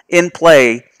in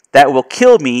play that will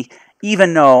kill me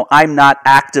even though I'm not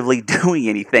actively doing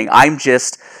anything. I'm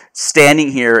just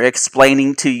standing here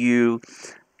explaining to you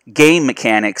game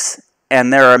mechanics,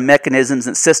 and there are mechanisms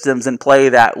and systems in play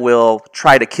that will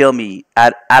try to kill me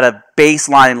at a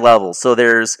baseline level. So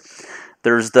there's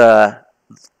There's the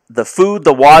food,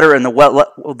 the water, and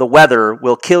the weather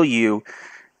will kill you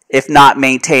if not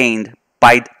maintained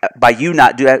by you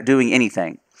not doing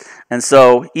anything. And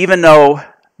so even though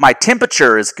my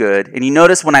temperature is good, and you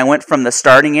notice when I went from the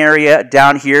starting area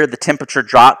down here, the temperature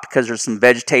dropped because there's some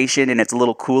vegetation and it's a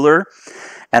little cooler,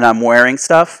 and I'm wearing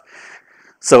stuff.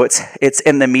 So it's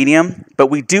in the medium, but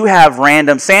we do have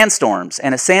random sandstorms,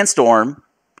 and a sandstorm,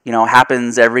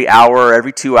 happens every hour or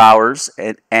every 2 hours,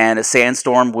 and a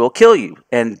sandstorm will kill you.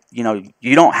 And you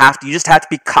don't have to. You just have to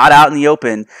be caught out in the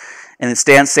open, and the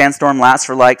sandstorm lasts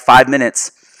for like 5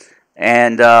 minutes,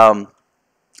 and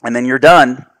then you're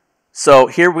done. So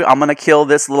here I'm gonna kill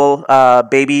this little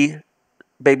baby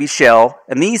shell,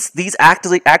 and these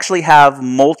actually have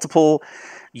multiple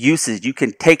uses. You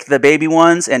can take the baby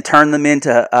ones and turn them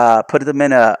into put them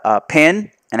in a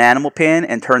pen, an animal pen,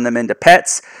 and turn them into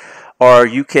pets. Or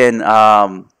you can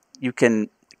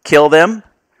kill them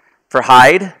for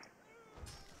hide.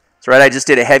 That's right, I just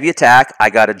did a heavy attack. I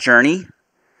got a journey.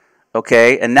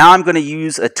 Okay, and now I'm going to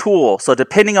use a tool. So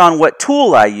depending on what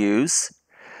tool I use,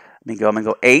 I'm going to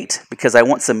go 8 because I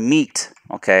want some meat.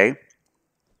 Okay,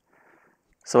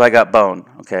 so I got bone.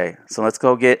 Okay, so let's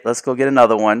go get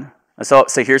another one. So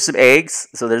here's some eggs.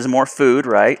 So there's more food,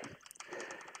 right?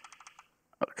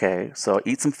 Okay, so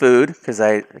eat some food because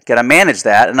I gotta manage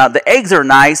that. And now the eggs are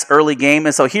nice early game,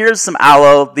 and so here's some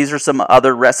aloe. These are some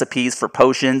other recipes for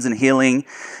potions and healing,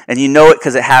 and you know it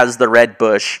because it has the red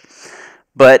bush.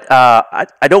 But I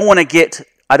don't want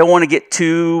to get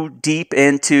too deep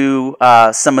into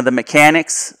some of the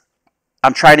mechanics.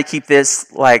 I'm trying to keep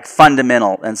this like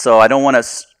fundamental, and so I don't want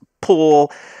to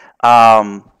pull.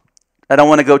 I don't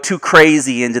want to go too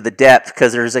crazy into the depth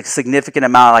because there's a significant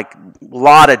amount, like a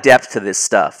lot of depth to this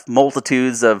stuff.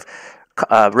 Multitudes of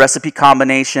recipe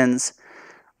combinations.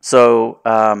 So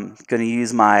I'm going to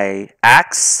use my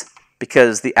axe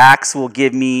because the axe will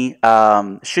give me,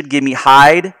 should give me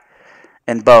hide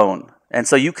and bone. And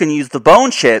so you can use the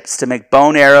bone chips to make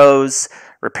bone arrows,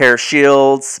 repair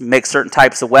shields, make certain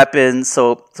types of weapons.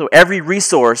 So every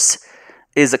resource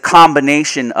is a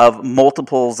combination of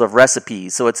multiples of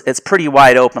recipes. So it's pretty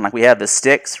wide open. Like we have the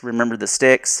sticks. Remember the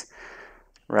sticks,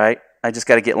 right? I just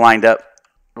got to get lined up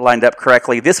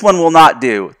correctly. This one will not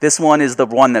do. This one is the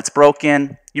one that's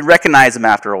broken. You recognize them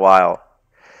after a while.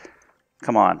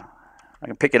 Come on. I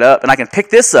can pick it up, and I can pick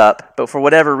this up, but for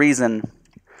whatever reason,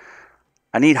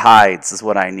 I need hides is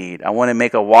what I need. I want to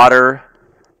make a water.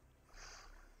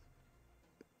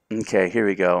 Okay, here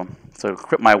we go. So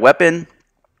equip my weapon.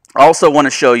 I also want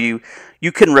to show you,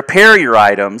 you can repair your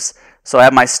items. So I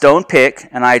have my stone pick,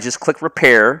 and I just click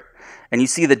repair, and you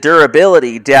see the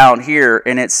durability down here,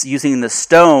 and it's using the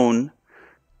stone.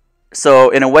 So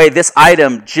in a way, this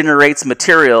item generates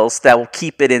materials that will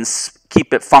keep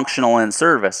it functional in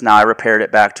service. Now I repaired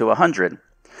it back to 100.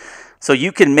 So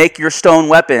you can make your stone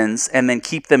weapons and then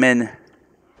keep them in.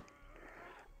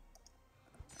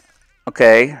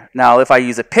 Okay, now if I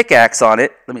use a pickaxe on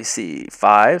it, let me see,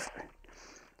 5.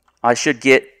 I should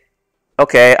get,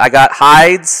 okay, I got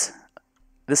hides.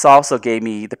 This also gave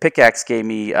me, the pickaxe gave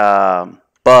me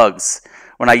bugs.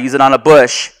 When I use it on a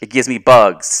bush, it gives me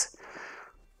bugs.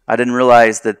 I didn't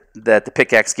realize that the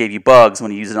pickaxe gave you bugs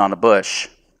when you use it on a bush.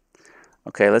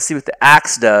 Okay, let's see what the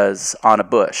axe does on a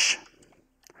bush.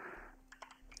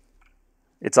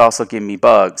 It's also giving me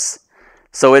bugs.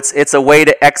 So it's a way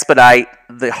to expedite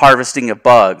the harvesting of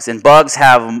bugs. And bugs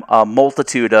have a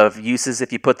multitude of uses.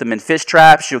 If you put them in fish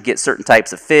traps, you'll get certain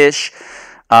types of fish.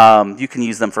 You can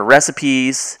use them for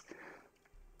recipes.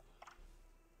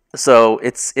 So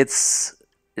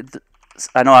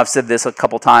I know I've said this a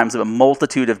couple times, but a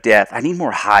multitude of death. I need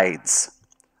more hides.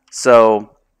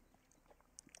 So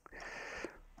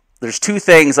there's 2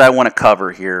 things I want to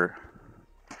cover here.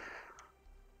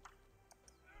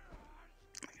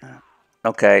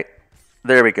 Okay,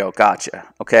 there we go, gotcha.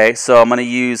 Okay, so I'm going to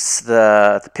use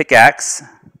the pickaxe.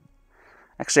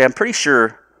 Actually, I'm pretty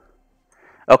sure.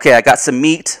 Okay, I got some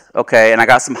meat, okay, and I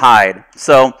got some hide.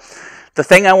 So the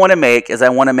thing I want to make is I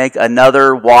want to make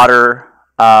another water,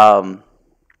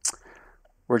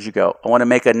 where'd you go? I want to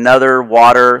make another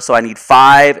water, so I need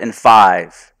 5 and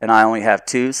 5, and I only have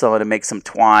 2, so I'm going to make some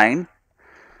twine.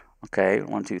 Okay,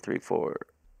 1, 2, 3, 4.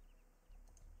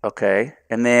 Okay,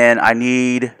 and then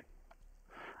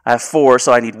I have 4,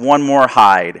 so I need 1 more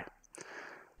hide.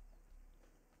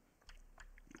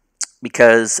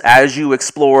 Because as you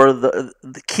explore the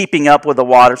keeping up with the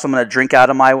water, so I'm going to drink out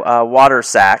of my water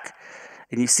sack,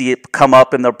 and you see it come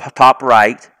up in the top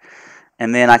right,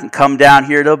 and then I can come down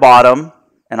here to the bottom,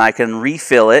 and I can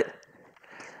refill it,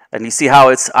 and you see how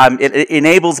it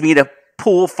enables me to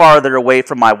pull farther away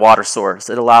from my water source.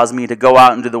 It allows me to go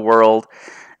out into the world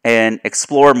and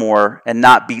explore more and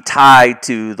not be tied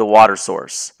to the water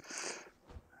source.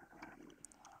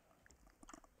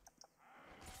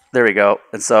 There we go.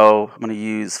 And so I'm going to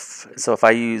use, so if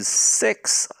I use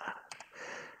 6,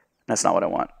 that's not what I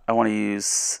want. I want to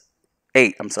use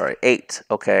 8. I'm sorry, 8.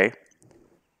 Okay.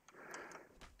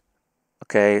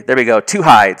 Okay, there we go. 2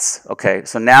 hides. Okay,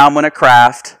 so now I'm going to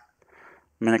craft.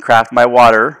 I'm going to craft my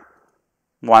water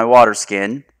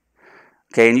skin.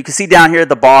 Okay, and you can see down here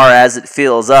the bar as it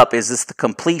fills up is this the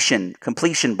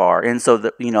completion bar. And so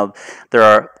there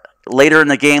are later in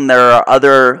the game there are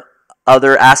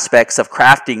other aspects of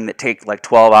crafting that take like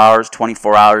 12 hours,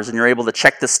 24 hours, and you're able to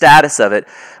check the status of it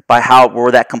by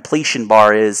where that completion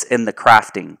bar is in the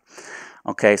crafting.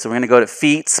 Okay, so we're going to go to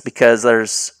feats because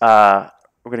there's we're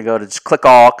going to go to just click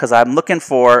all because I'm looking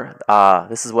for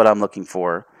this is what I'm looking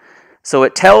for. So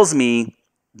it tells me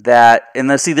that, and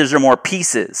let's see, these are more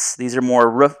pieces. These are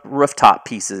more rooftop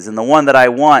pieces, and the one that I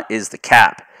want is the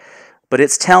cap. But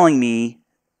it's telling me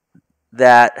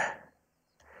that,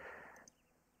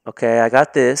 okay, I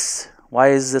got this. Why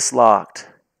is this locked?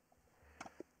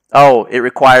 Oh, it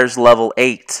requires level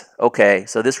 8. Okay,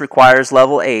 so this requires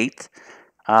level 8,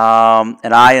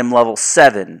 and I am level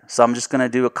 7. So I'm just going to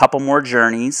do a couple more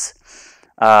journeys.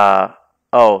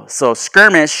 So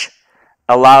skirmish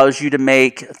allows you to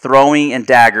make throwing and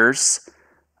daggers.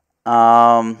 So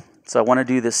I want to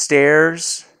do the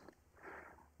stairs,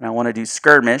 and I want to do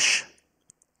skirmish.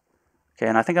 Okay,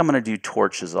 and I think I'm going to do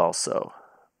torches also.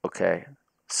 Okay,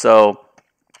 so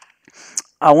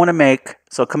I want to make,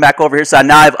 so come back over here. So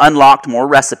now I've unlocked more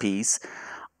recipes.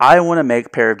 I want to make a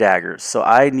pair of daggers. So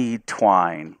I need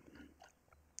twine.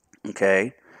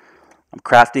 Okay, I'm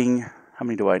crafting, how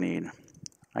many do I need?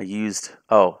 I used,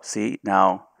 oh, see,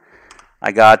 now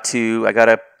I got to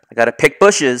pick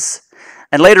bushes,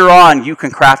 and later on you can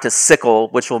craft a sickle,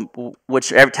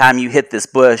 which every time you hit this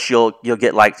bush, you'll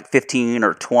get like 15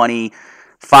 or 20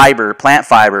 plant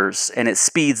fibers, and it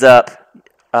speeds up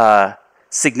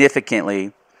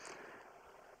significantly.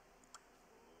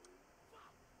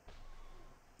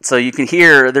 So you can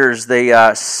hear there's the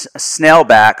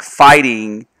snailback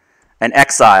fighting an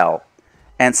exile,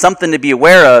 and something to be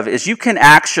aware of is you can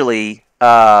actually.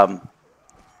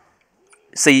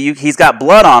 He's got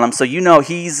blood on him, so you know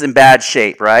he's in bad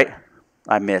shape, right?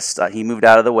 I missed. He moved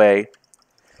out of the way.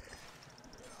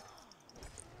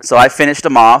 So I finished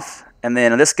him off. And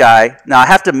then this guy, now I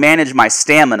have to manage my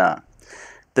stamina.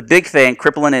 The big thing,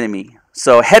 cripple an enemy.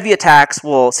 So heavy attacks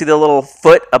will, see the little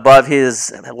foot above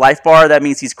his life bar? That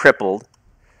means he's crippled.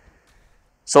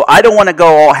 So I don't want to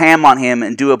go all ham on him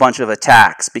and do a bunch of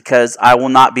attacks because I will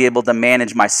not be able to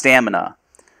manage my stamina.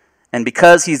 And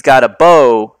because he's got a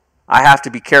bow, I have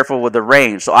to be careful with the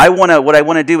range. So what I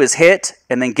want to do is hit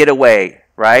and then get away,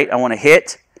 right? I want to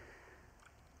hit.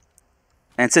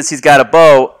 And since he's got a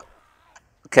bow,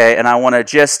 okay, and I want to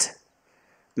just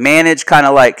manage kind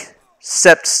of like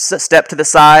step to the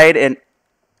side and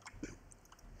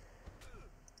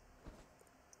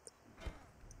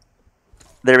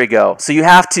there we go. So you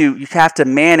have to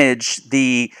manage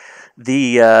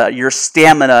your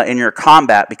stamina in your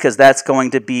combat because that's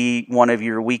going to be one of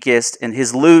your weakest. And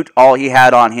his loot, all he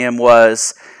had on him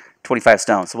was 25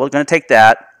 stones. So we're going to take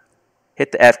that,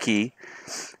 hit the F key,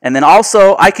 and then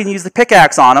also I can use the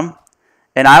pickaxe on him,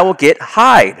 and I will get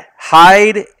hide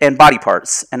and body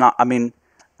parts. And I mean,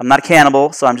 I'm not a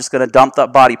cannibal, so I'm just going to dump the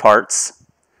body parts.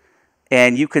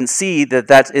 And you can see that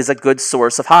that is a good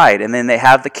source of hide. And then they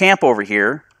have the camp over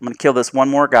here. I'm going to kill this one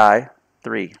more guy.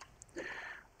 3.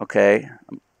 Okay,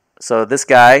 so this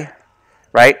guy,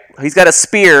 right? He's got a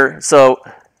spear, so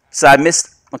I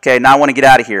missed. Okay, now I want to get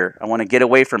out of here. I want to get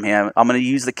away from him. I'm going to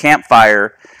use the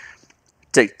campfire,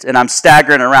 and I'm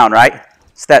staggering around, right?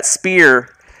 So that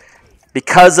spear,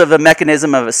 because of the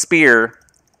mechanism of a spear,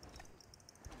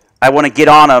 I want to get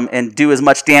on him and do as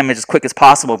much damage as quick as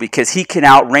possible because he can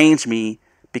outrange me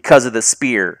because of the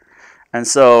spear. And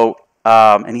so,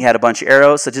 and he had a bunch of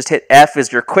arrows, so just hit F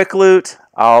as your quick loot.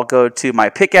 I'll go to my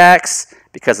pickaxe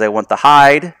because I want the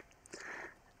hide,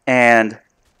 and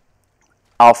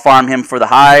I'll farm him for the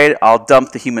hide. I'll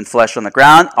dump the human flesh on the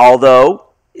ground, although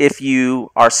if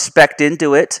you are spec'd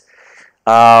into it,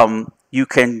 you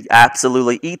can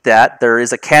absolutely eat that. There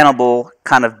is a cannibal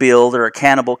kind of build or a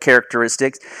cannibal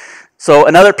characteristics. So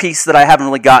another piece that I haven't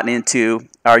really gotten into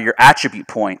are your attribute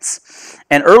points.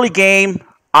 And early game,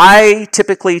 I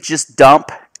typically just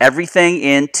dump everything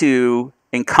into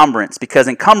encumbrance because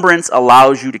encumbrance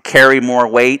allows you to carry more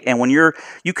weight, and when you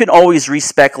can always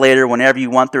respec later whenever you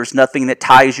want. There's nothing that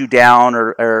ties you down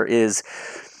or is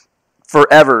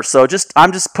forever. So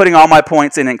I'm just putting all my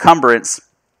points in encumbrance.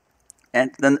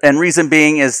 And reason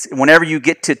being is whenever you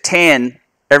get to 10,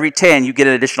 every 10 you get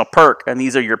an additional perk, and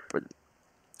these are your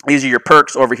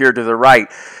perks over here to the right,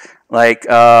 like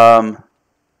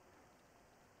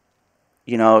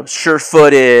you know,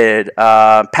 sure-footed,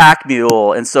 pack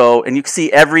mule, and you can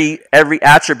see every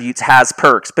attribute has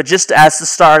perks. But just as to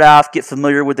start off, get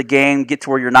familiar with the game, get to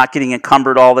where you're not getting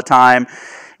encumbered all the time.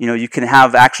 You know, you can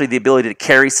have actually the ability to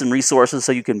carry some resources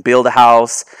so you can build a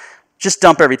house. Just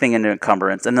dump everything into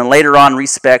encumbrance, and then later on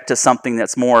respec to something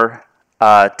that's more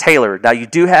tailored. Now you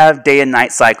do have day and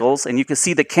night cycles, and you can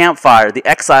see the campfire, the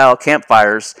exile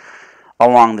campfires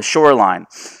along the shoreline.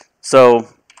 So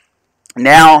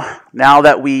now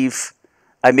that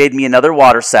I made me another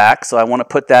water sack, so I want to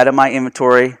put that in my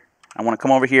inventory. I want to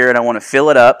come over here and I want to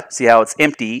fill it up. See how it's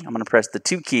empty? I'm going to press the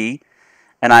 2 key,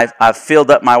 and I've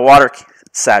filled up my water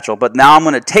satchel. But now I'm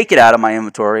going to take it out of my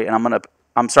inventory, and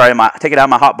take it out of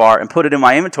my hotbar and put it in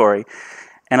my inventory.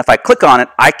 And if I click on it,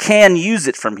 I can use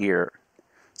it from here.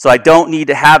 So I don't need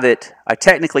to have it. I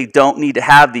technically don't need to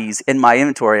have these in my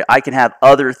inventory. I can have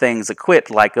other things equipped,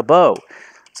 like a bow.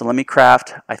 So let me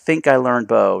craft. I think I learned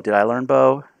bow. Did I learn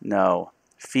bow? No.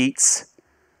 Feats.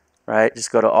 Right?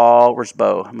 Just go to all. Where's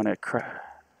bow? I'm going to craft.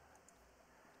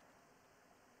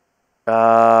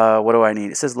 What do I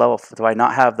need? It says level. Do I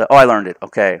not have the... Oh, I learned it.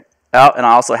 Okay. Oh, and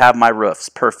I also have my roofs.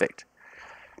 Perfect.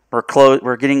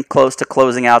 We're getting close to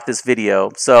closing out this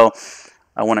video. So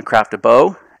I want to craft a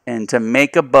bow. And to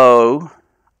make a bow,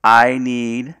 I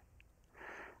need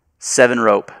 7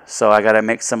 rope. So I got to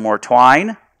make some more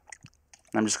twine.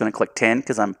 I'm just going to click 10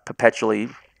 because I'm perpetually...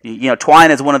 You know,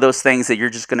 twine is one of those things that you're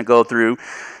just going to go through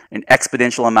an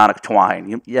exponential amount of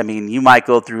twine. I mean, you might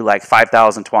go through like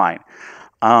 5,000 twine.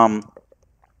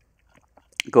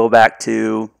 Go back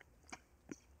to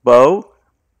bow.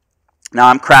 Now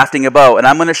I'm crafting a bow, and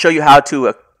I'm going to show you how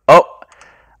to... oh,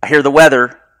 I hear the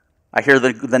weather. I hear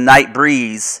the night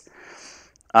breeze.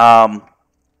 And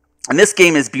this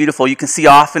game is beautiful. You can see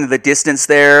off into the distance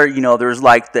there, you know, there's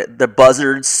like the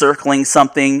buzzards circling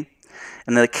something,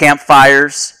 and the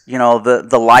campfires, you know,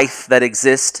 the life that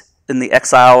exists in the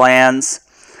exile lands.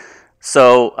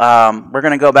 So we're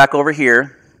going to go back over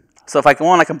here. So if I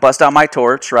want, I can bust out my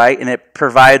torch, right? And it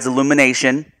provides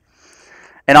illumination.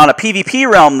 And on a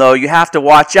PvP realm, though, you have to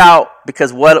watch out,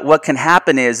 because what can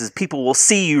happen is people will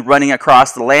see you running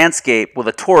across the landscape with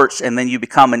a torch, and then you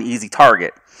become an easy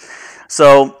target.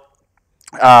 So,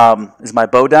 is my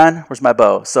bow done? Where's my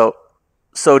bow? So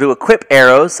to equip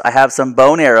arrows, I have some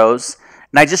bow and arrows,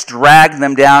 and I just drag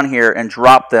them down here and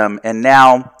drop them, and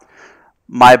now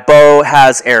my bow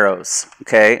has arrows,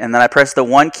 okay? And then I press the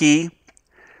 1 key.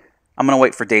 I'm going to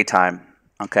wait for daytime,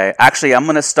 okay? Actually, I'm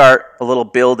going to start a little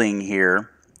building here,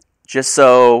 just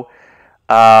so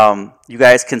you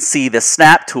guys can see the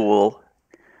snap tool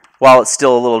while it's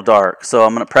still a little dark. So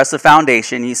I'm going to press the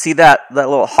foundation. You see that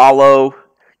little hollow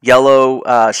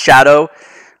yellow shadow?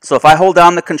 So if I hold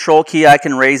down the control key, I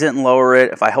can raise it and lower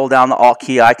it. If I hold down the alt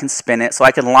key, I can spin it. So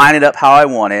I can line it up how I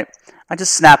want it. I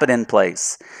just snap it in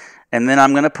place. And then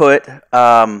I'm going to put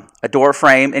a door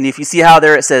frame. And if you see how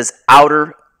there it says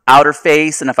outer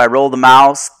face, and if I roll the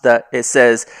mouse, it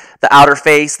says the outer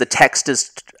face, the text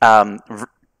is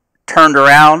turned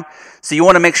around. So you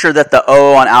want to make sure that the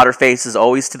O on outer face is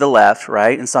always to the left,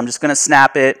 right? And so I'm just going to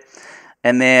snap it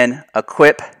and then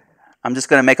equip. I'm just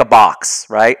going to make a box,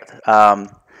 right?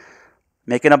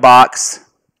 Making a box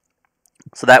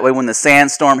so that way when the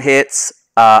sandstorm hits,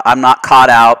 I'm not caught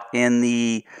out in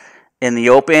the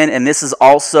open. And this is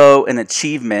also an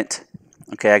achievement.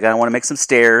 Okay, I want to make some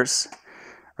stairs.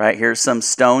 Right, here's some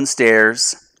stone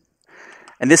stairs.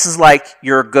 And this is like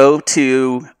your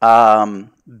go-to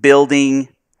building.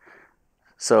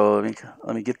 So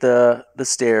let me get the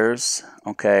stairs.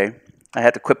 Okay, I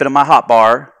had to equip it in my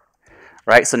hotbar.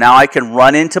 Right, so now I can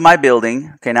run into my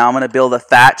building. Okay, now I'm going to build a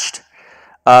thatched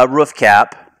roof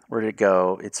cap. Where did it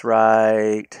go? It's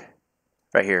right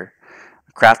here.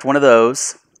 Craft one of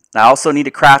those. I also need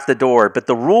to craft the door, but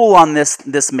the rule on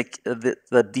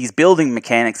these building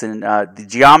mechanics and the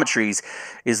geometries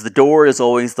is the door is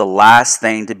always the last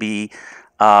thing to be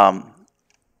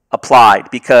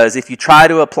applied, because if you try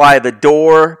to apply the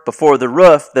door before the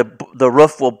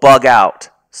roof will bug out.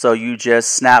 So you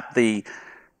just snap the,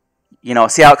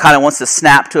 see how it kind of wants to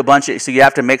snap to a bunch of, so you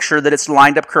have to make sure that it's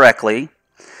lined up correctly.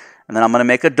 And then I'm going to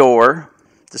make a door.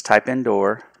 Just type in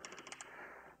door.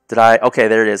 Okay,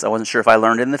 there it is. I wasn't sure if I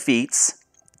learned in the feats.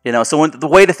 So the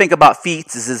way to think about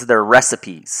feats is they're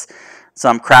recipes. So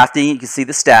I'm crafting. You can see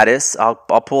the status. I'll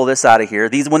pull this out of here.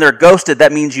 These, when they're ghosted,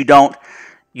 that means you don't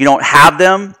have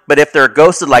them. But if they're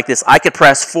ghosted like this, I could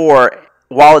press 4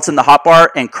 while it's in the hotbar,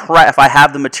 and if I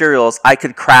have the materials, I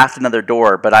could craft another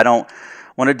door, but I don't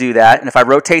want to do that. And if I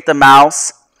rotate the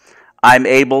mouse, I'm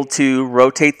able to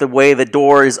rotate the way the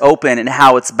door is open and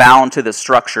how it's bound to the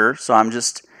structure. So I'm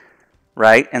just,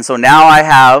 right? And so now I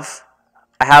have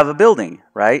a building,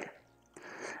 right?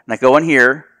 And I go in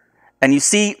here, and you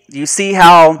see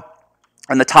how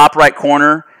in the top right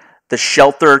corner, the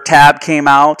shelter tab came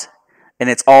out, and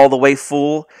it's all the way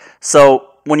full. So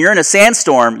when you're in a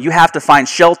sandstorm, you have to find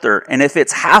shelter, and if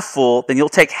it's half full, then you'll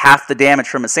take half the damage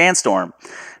from a sandstorm.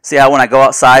 See how when I go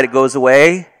outside, it goes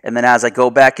away, and then as I go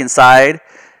back inside,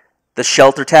 the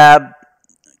shelter tab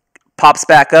pops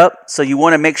back up. So you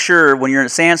want to make sure when you're in a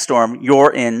sandstorm,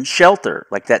 you're in shelter.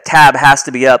 Like that tab has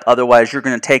to be up, otherwise you're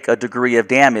going to take a degree of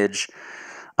damage.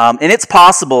 And it's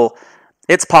possible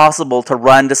to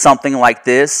run to something like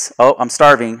this. Oh, I'm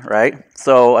starving, right?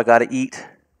 So I got to eat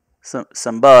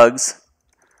some bugs,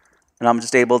 and I'm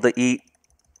just able to eat.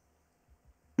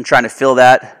 I'm trying to fill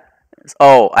that.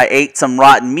 Oh, I ate some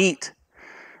rotten meat.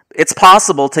 It's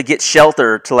possible to get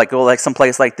shelter, to go like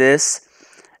someplace like this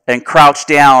and crouch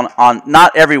down on,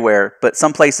 not everywhere, but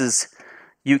some places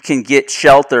you can get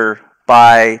shelter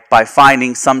by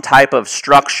finding some type of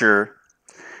structure.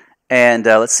 And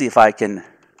let's see if I can.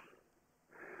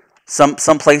 Some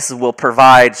places will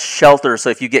provide shelter, so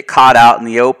if you get caught out in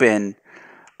the open,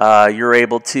 you're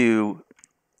able to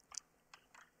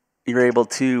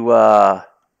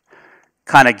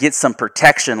kind of get some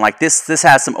protection. Like this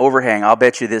has some overhang. I'll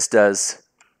bet you this does.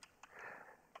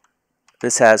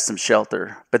 This has some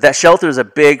shelter, but that shelter is a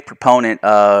big proponent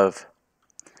of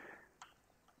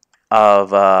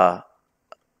I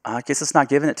guess it's not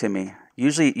giving it to me.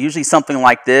 Usually something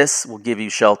like this will give you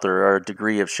shelter or a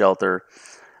degree of shelter.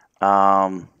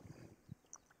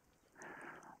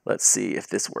 Let's see if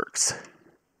this works.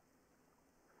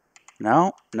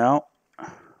 No.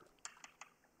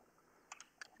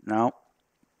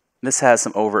 This has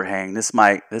some overhang. This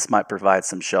might provide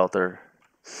some shelter.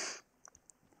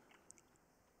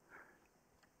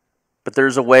 But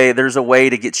there's a way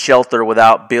to get shelter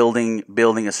without building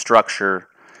a structure.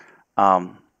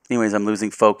 Anyways, I'm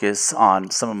losing focus on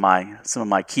some of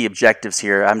my key objectives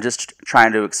here. I'm just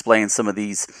trying to explain some of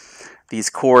these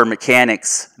core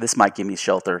mechanics. This might give me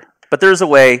shelter, but there's a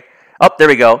way. Oh, there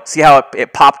we go. See how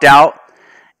it popped out,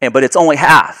 but it's only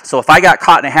half. So if I got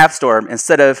caught in a half storm,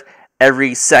 instead of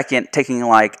every second taking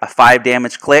like a 5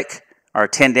 damage click or a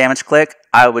 10 damage click,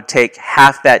 I would take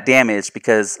half that damage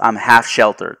because I'm half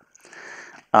sheltered.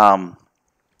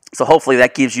 So hopefully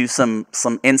that gives you some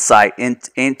insight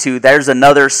into there's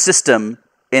another system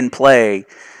in play,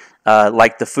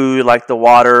 like the food, like the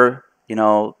water.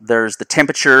 There's the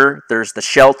temperature, there's the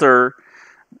shelter,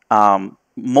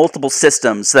 multiple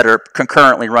systems that are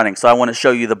concurrently running. So I want to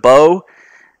show you the bow,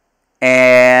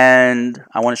 and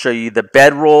I want to show you the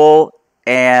bedroll,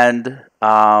 and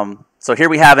so here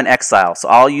we have an exile. So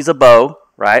I'll use a bow,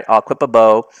 right? I'll equip a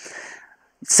bow.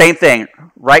 Same thing.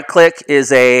 Right click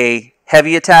is a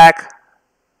heavy attack.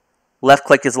 Left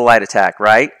click is a light attack,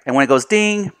 right? And when it goes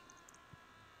ding,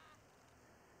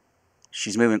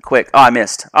 she's moving quick. Oh, I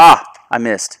missed. I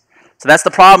missed. So that's the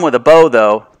problem with a bow,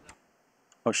 though.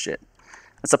 Oh, shit.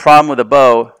 That's the problem with a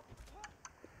bow.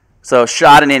 So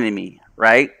shot an enemy,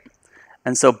 right?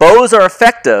 And so bows are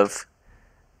effective,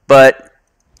 but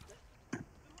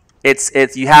it's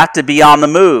you have to be on the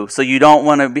move. So you don't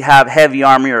want to have heavy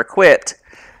armor equipped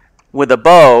with a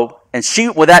bow, and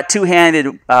with that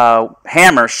two-handed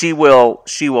hammer, she will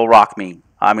rock me.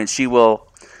 I mean, she will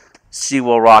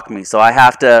rock me. So I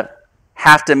have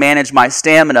to manage my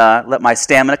stamina, let my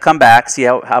stamina come back. See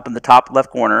how up in the top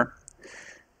left corner,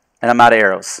 and I'm out of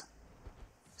arrows.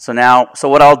 So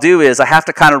what I'll do is I have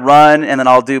to kind of run, and then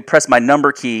I'll press my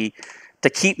number key to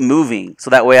keep moving, so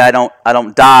that way I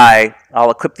don't die.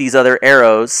 I'll equip these other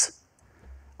arrows.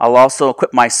 I'll also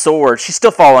equip my sword. She's still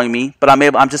following me, but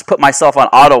I'm just put myself on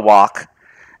auto walk,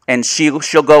 and she'll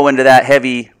go into that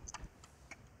heavy.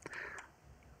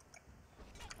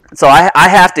 So I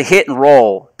have to hit and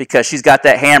roll because she's got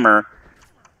that hammer.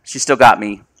 She still got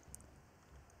me.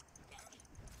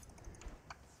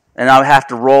 And I'll have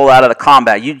to roll out of the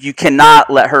combat. You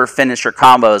cannot let her finish her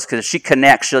combos, because if she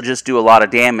connects, she'll just do a lot of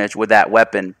damage with that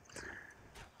weapon.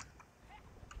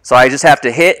 So I just have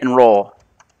to hit and roll.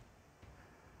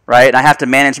 Right? And I have to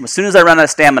manage. As soon as I run out of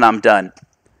stamina, I'm done.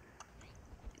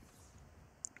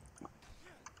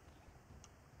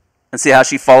 And see how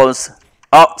she follows.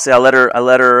 Oh, see, I let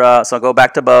her, so I'll go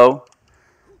back to bow.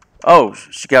 Oh,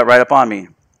 she got right up on me.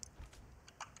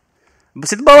 But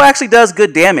see, the bow actually does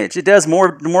good damage. It does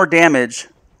more damage.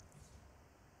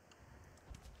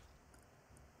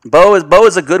 Bow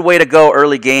is a good way to go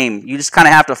early game. You just kind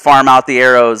of have to farm out the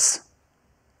arrows.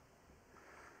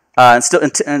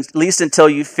 At least until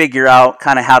you figure out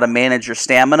kind of how to manage your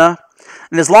stamina.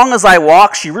 And as long as I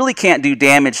walk, she really can't do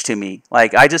damage to me.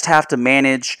 Like, I just have to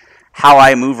manage how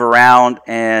I move around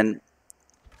and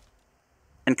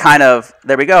kind of,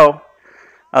 there we go.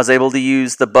 I was able to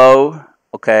use the bow.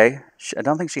 Okay. I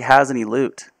don't think she has any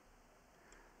loot.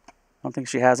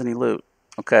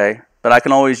 Okay. But I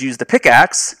can always use the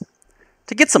pickaxe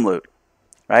to get some loot,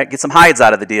 right? Get some hides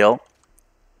out of the deal.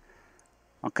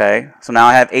 Okay. So now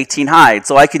I have 18 hides.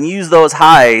 So I can use those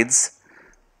hides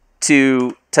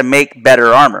to make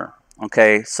better armor.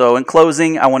 Okay. So in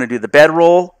closing, I want to do the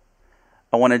bedroll.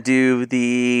 I want to do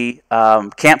the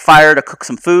campfire to cook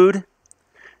some food.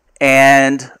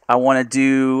 And I want to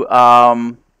do,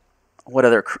 what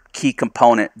other key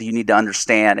component do you need to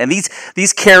understand? And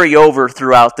these carry over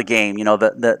throughout the game. You know,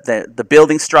 the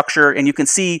building structure, and you can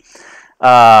see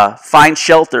find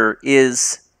shelter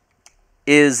is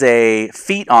a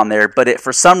feat on there, but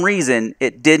for some reason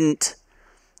it didn't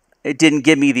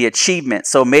give me the achievement.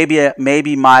 So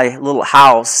maybe my little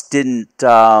house didn't.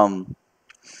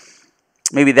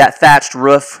 Maybe that thatched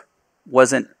roof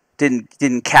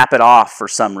didn't cap it off for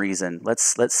some reason.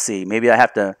 Let's see. Maybe I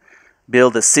have to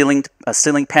build a ceiling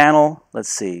panel. Let's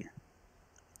see.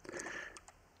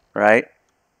 Right.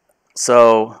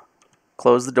 So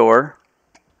close the door.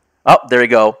 Oh, there we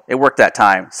go. It worked that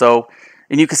time. So,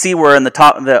 and you can see where in the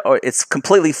top it's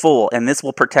completely full, and this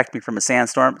will protect me from a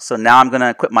sandstorm. So now I'm going to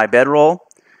equip my bedroll.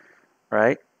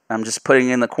 Right. I'm just putting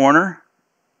it in the corner.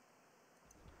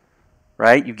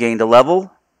 Right. You gained a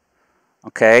level.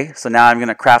 Okay, so now I'm going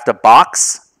to craft a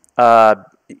box,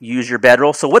 use your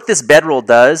bedroll. So what this bedroll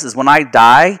does is when I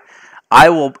die, I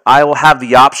will have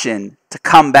the option to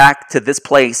come back to this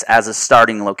place as a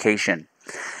starting location.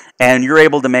 And you're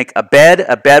able to make a bed,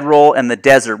 a bedroll, and the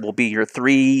desert will be your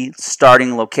 3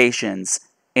 starting locations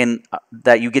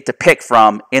that you get to pick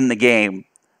from in the game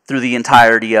through the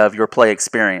entirety of your play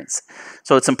experience.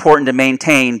 So it's important to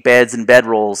maintain beds and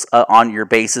bedrolls on your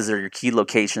bases or your key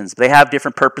locations. They have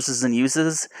different purposes and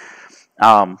uses,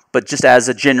 but just as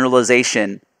a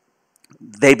generalization,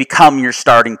 they become your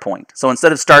starting point. So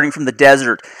instead of starting from the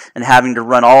desert and having to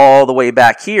run all the way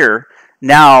back here,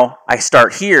 now I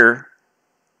start here,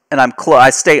 and I'm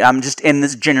just in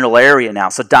this general area now.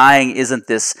 So dying isn't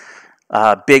this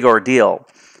big ordeal.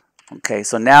 Okay,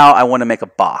 so now I want to make a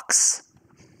box.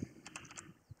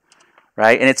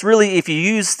 Right, and it's really if you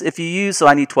use so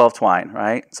I need 12 twine,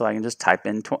 right? So I can just type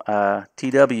in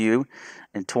TW,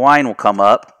 and twine will come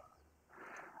up,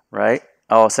 right?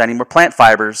 Oh, so I need more plant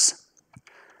fibers.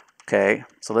 Okay,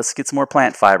 so let's get some more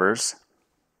plant fibers.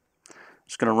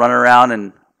 Just gonna run around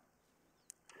and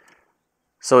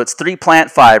so it's 3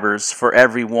 plant fibers for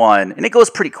every one, and it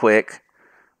goes pretty quick.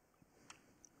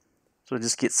 So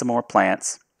just get some more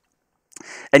plants.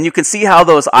 And you can see how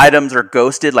those items are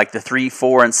ghosted, like the 3,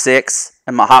 4, and 6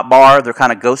 and my hotbar. They're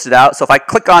kind of ghosted out. So if I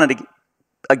click on it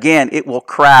again, it will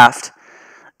craft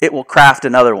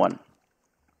another one.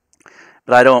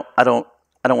 But I don't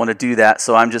want to do that.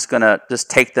 So I'm just gonna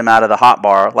take them out of the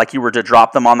hotbar, like you were to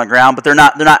drop them on the ground. But they're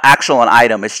not actual an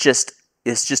item. It's just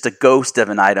a ghost of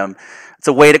an item. It's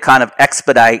a way to kind of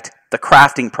expedite the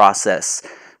crafting process,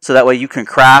 so that way you can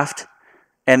craft.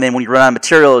 And then when you run out of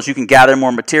materials, you can gather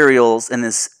more materials and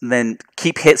then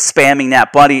keep spamming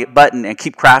that button and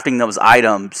keep crafting those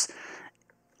items.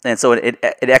 And so it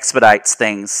expedites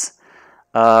things.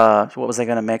 What was I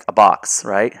going to make? A box,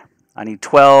 right? I need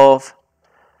 12.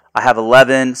 I have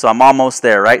 11, so I'm almost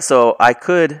there, right? So I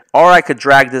could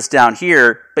drag this down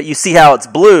here, but you see how it's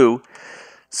blue.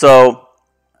 So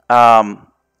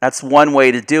that's one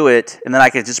way to do it. And then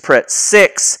I could just press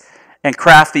 6 and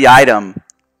craft the item.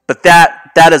 But that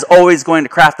is always going to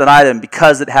craft an item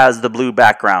because it has the blue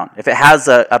background. If it has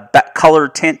a color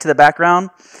tint to the background,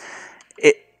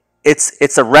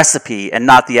 it's a recipe and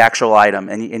not the actual item.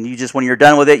 And you just, when you're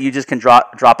done with it, you just can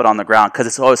drop it on the ground because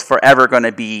it's always forever going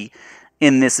to be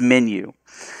in this menu.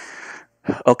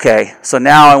 Okay, so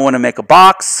now I want to make a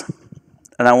box,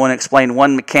 and I want to explain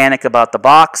one mechanic about the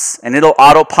box, and it'll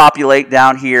auto-populate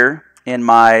down here in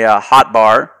my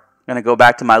hotbar. I'm going to go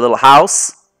back to my little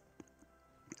house.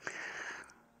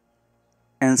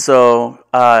 And so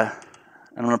I'm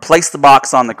going to place the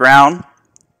box on the ground.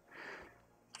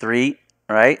 3,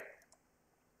 right?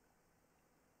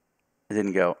 It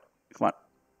didn't go. Come on.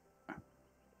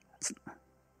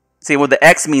 See, well, the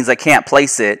X means I can't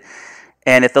place it.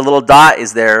 And if the little dot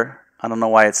is there, I don't know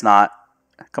why it's not.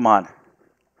 Come on.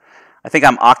 I think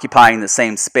I'm occupying the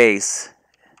same space.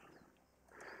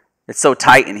 It's so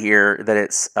tight in here that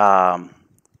it's...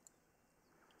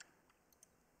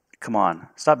 Come on,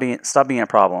 stop being a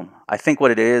problem. I think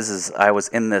what it is I was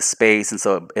in this space and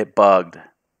so it bugged.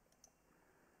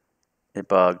 It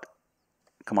bugged.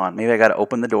 Come on, maybe I got to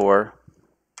open the door.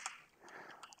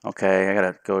 Okay, I got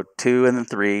to go 2 and then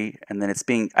 3, and then it's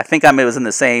being, I think it was in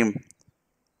the same.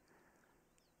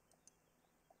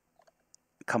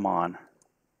 Come on.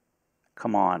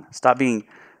 Come on. Stop being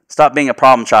a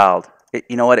problem child.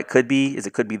 You know what it could be?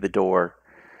 It could be the door.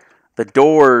 The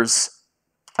doors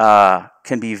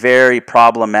can be very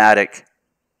problematic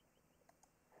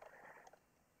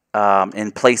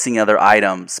in placing other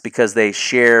items because they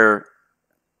share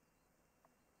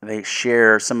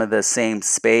some of the same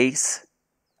space.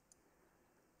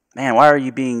 Man, why are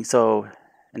you being so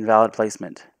invalid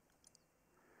placement?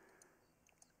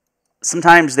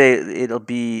 Sometimes it'll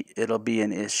be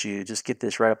an issue. Just get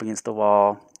this right up against the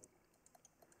wall.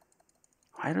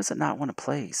 Why does it not want to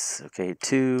place? Okay,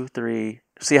 2, 3.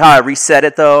 See how I reset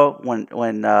it though?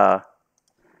 When I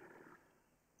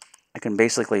can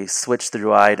basically switch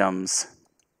through items.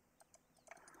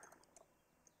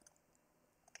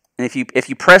 And if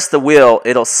you press the wheel,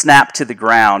 it'll snap to the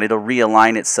ground. It'll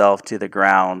realign itself to the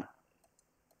ground.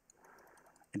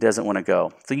 It doesn't want to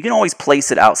go. So you can always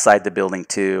place it outside the building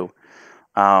too.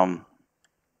 I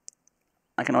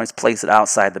can always place it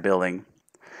outside the building.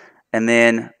 And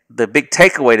then the big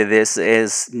takeaway to this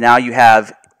is now you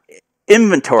have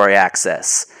inventory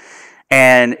access.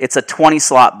 And it's a 20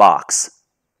 slot box.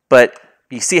 But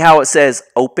you see how it says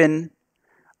open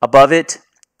above it?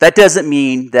 That doesn't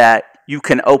mean that you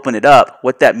can open it up.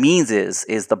 What that means is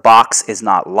the box is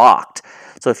not locked.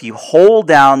 So if you hold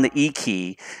down the E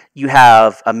key, you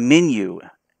have a menu.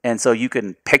 And so you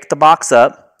can pick the box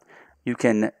up, you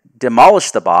can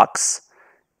demolish the box,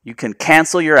 you can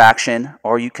cancel your action,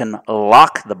 or you can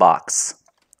lock the box.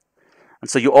 And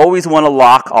so you always want to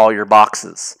lock all your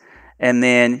boxes. And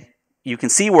then you can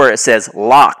see where it says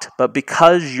locked, but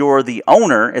because you're the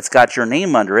owner, it's got your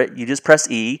name under it, you just press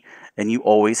E, and you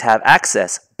always have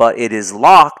access, but it is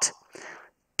locked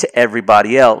to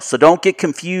everybody else. So don't get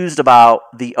confused about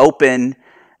the open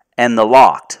and the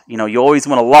locked. You know, you always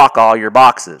want to lock all your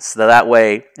boxes. So that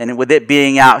way, and with it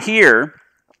being out here,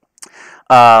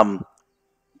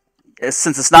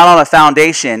 since it's not on a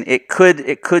foundation, it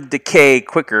could decay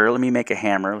quicker. Let me make a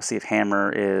hammer. Let's see if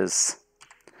hammer is...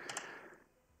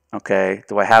 Okay,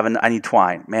 do I have I need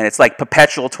twine. Man, it's like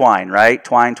perpetual twine, right?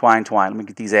 Twine, twine, twine. Let me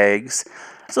get these eggs.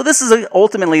 So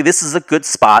ultimately, this is a good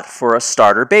spot for a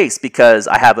starter base because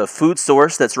I have a food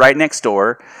source that's right next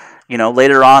door. You know,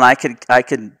 later on I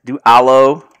could do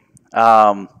aloe.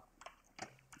 I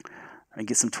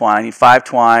get some twine. I need 5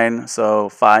 twine. So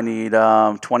if I need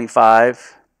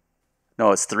 25.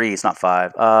 No, it's 3. It's not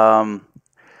 5.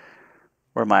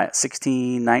 Where am I at?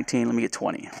 16, 19. Let me get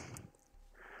 20.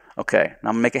 Okay, now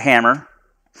I'm going to make a hammer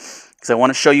because I want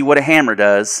to show you what a hammer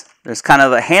does. There's kind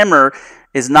of a hammer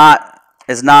is not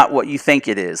what you think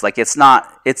it is. Like it's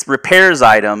repairs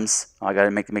items. Oh, I got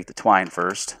to make the twine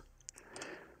first.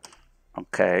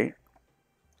 Okay.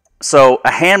 So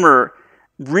a hammer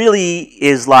really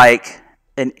is like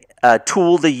a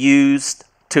tool to use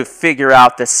to figure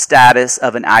out the status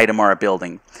of an item or a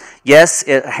building. Yes,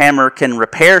 a hammer can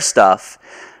repair stuff,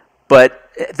 but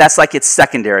that's like its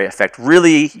secondary effect.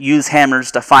 Really use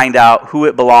hammers to find out who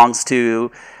it belongs to,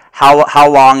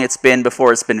 how long it's been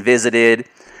before it's been visited,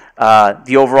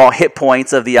 the overall hit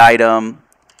points of the item,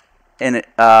 and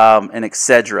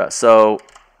etc. So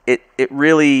it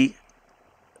really...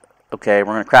 Okay,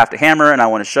 we're going to craft a hammer, and I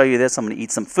want to show you this. I'm going to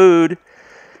eat some food,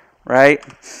 right?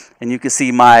 And you can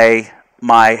see my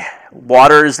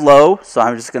water is low, so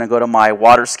I'm just going to go to my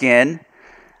water skin.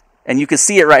 And you can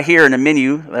see it right here in the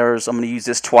menu. I'm going to use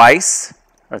this twice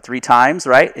or 3 times,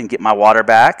 right, and get my water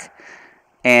back.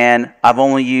 And I've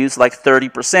only used like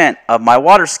 30% of my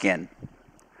water skin.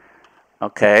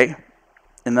 Okay,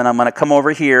 and then I'm going to come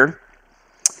over here.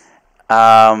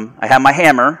 I have my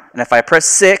hammer, and if I press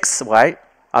 6, right,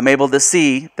 I'm able to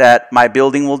see that my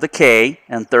building will decay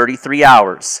in 33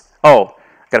 hours. Oh,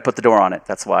 I got to put the door on it.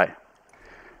 That's why.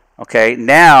 Okay,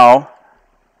 now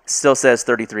it still says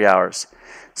 33 hours.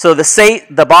 So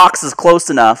the box is close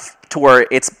enough to where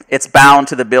it's bound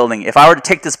to the building. If I were to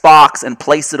take this box and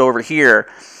place it over here,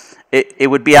 it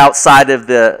would be outside of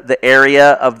the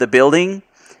area of the building,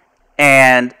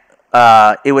 and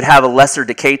it would have a lesser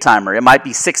decay timer. It might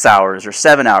be 6 hours or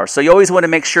 7 hours. So you always want to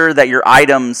make sure that your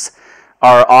items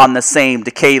are on the same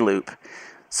decay loop.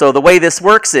 So the way this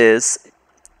works is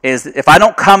if I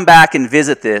don't come back and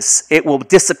visit this, it will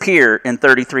disappear in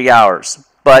 33 hours.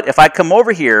 But if I come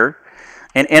over here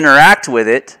and interact with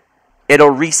it,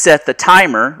 it'll reset the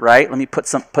timer, right? Let me put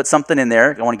something in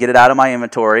there. I want to get it out of my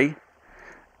inventory.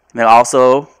 And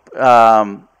also,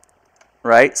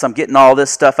 right, so I'm getting all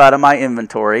this stuff out of my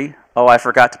inventory. Oh, I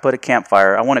forgot to put a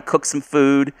campfire. I want to cook some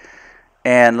food,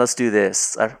 and let's do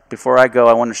this. Before I go,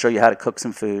 I want to show you how to cook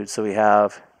some food. So we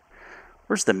have,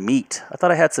 where's the meat? I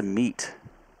thought I had some meat.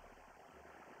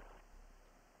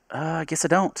 I guess I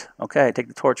don't. Okay, take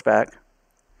the torch back.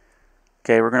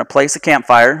 Okay, we're going to place a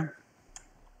campfire,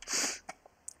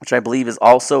 which I believe is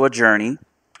also a journey.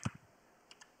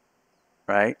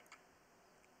 Right?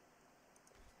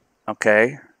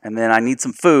 Okay, and then I need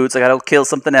some food, so I got to kill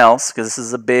something else, because this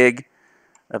is a big,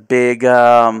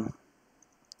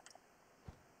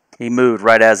 he moved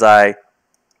right as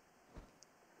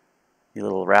you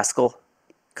little rascal.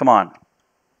 Come on.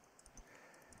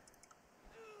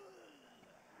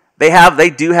 They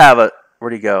do have a,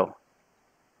 where'd he go?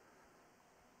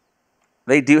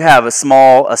 They do have a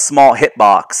small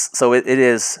hitbox, so it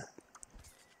is,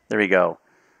 there we go.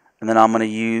 And then I'm going to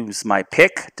use my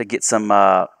pick to get some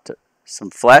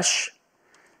flesh.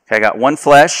 Okay, I got one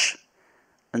flesh,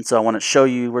 and so I want to show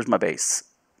you, where's my base?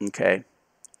 Okay,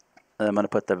 and I'm going to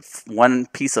put the one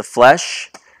piece of flesh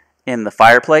in the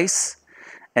fireplace.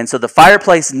 And so the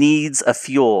fireplace needs a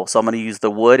fuel, so I'm going to use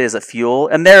the wood as a fuel.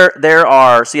 And there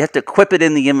are, so you have to equip it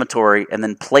in the inventory and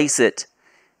then place it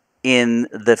in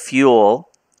the fuel.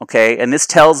 Okay, and this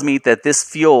tells me that this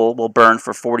fuel will burn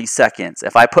for 40 seconds.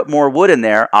 If I put more wood in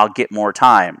there, I'll get more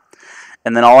time.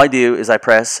 And then all I do is I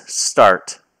press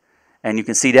start. And you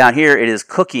can see down here it is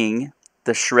cooking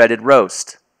the shredded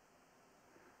roast.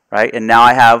 Right, and now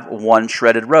I have one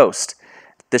shredded roast.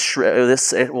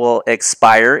 It will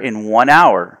expire in 1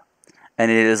 hour, and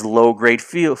it is low-grade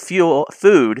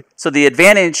food. So the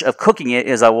advantage of cooking it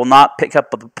is I will not pick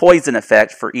up the poison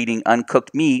effect for eating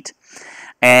uncooked meat,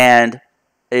 and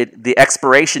the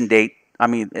expiration date, I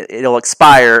mean, it'll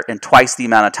expire in twice the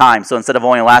amount of time. So instead of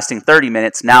only lasting 30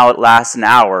 minutes, now it lasts an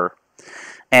hour.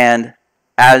 And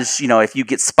as you know, if you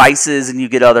get spices and you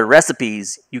get other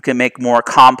recipes, you can make more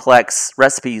complex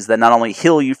recipes that not only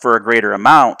heal you for a greater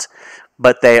amount,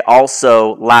 but they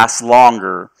also last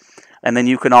longer. And then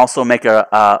you can also make an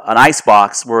ice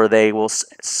box where they will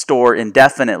store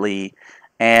indefinitely,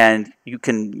 and you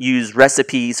can use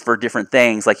recipes for different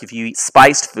things. Like if you eat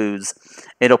spiced foods,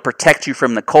 it'll protect you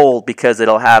from the cold because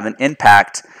it'll have an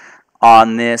impact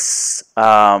on this,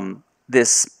 on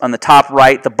the top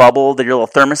right, the bubble, your little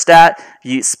thermostat. If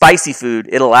you eat spicy food,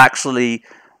 it'll actually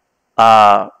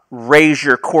raise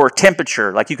your core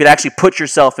temperature. Like you could actually put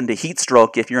yourself into heat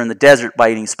stroke if you're in the desert by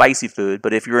eating spicy food.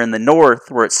 But if you're in the north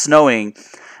where it's snowing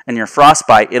and you're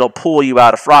frostbite, it'll pull you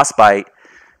out of frostbite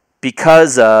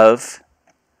because of,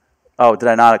 oh, did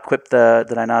I not equip the,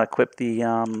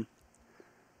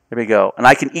 there we go. And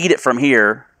I can eat it from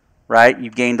here, right? You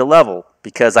gained a level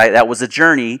because that was a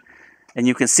journey, and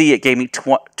you can see it gave me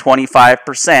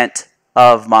 25%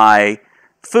 of my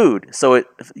food. So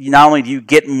not only do you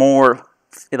get more,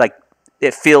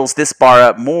 it fills this bar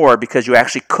up more because you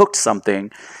actually cooked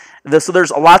something. So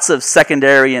there's lots of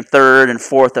secondary and third and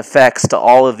fourth effects to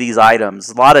all of these items.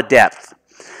 A lot of depth.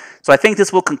 So I think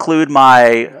this will conclude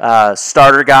my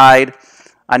starter guide.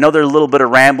 I know there's a little bit of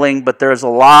rambling, but there's a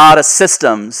lot of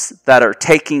systems that are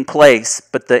taking place.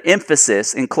 But the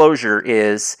emphasis in closure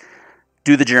is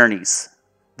do the journeys.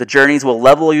 The journeys will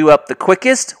level you up the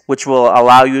quickest, which will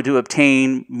allow you to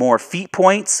obtain more feat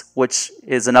points, which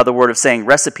is another word of saying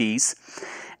recipes.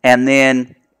 And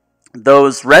then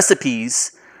those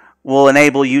recipes will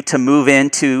enable you to move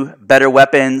into better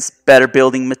weapons, better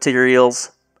building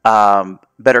materials,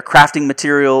 better crafting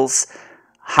materials,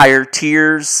 higher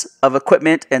tiers of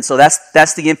equipment. And so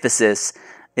that's the emphasis,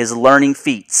 is learning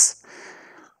feats.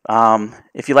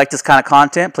 If you like this kind of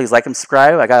content, please like and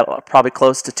subscribe. I got probably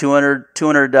close to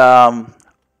 200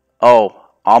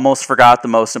 almost forgot the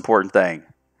most important thing.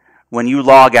 When you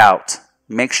log out,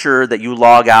 make sure that you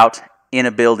log out in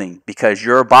a building, because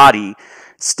your body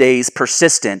stays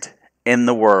persistent in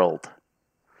the world.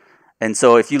 And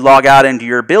so if you log out into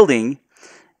your building,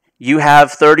 you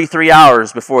have 33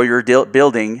 hours before your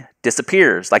building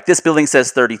disappears. Like this building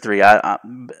says 33,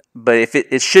 but if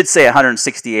it should say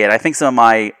 168. I think some of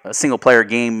my single-player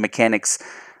game mechanics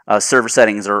server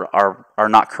settings are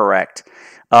not correct.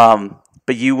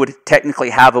 But you would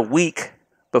technically have a week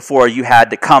before you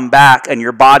had to come back, and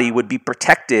your body would be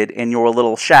protected in your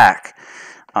little shack.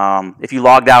 If you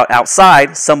logged out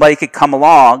outside, somebody could come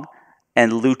along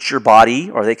and loot your body,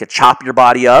 or they could chop your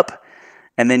body up,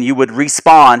 and then you would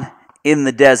respawn in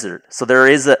the desert. So there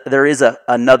is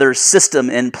another system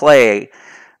in play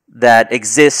that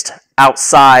exists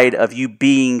outside of you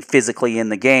being physically in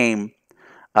the game,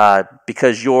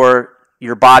 because your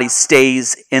body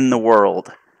stays in the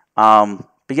world. But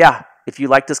yeah, If you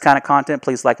like this kind of content,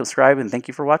 please like, subscribe, and thank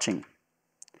you for watching.